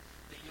man,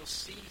 that you'll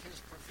see his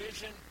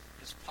provision,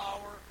 his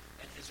power,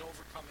 and his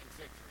overcoming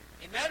victory.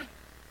 Amen?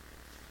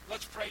 Let's pray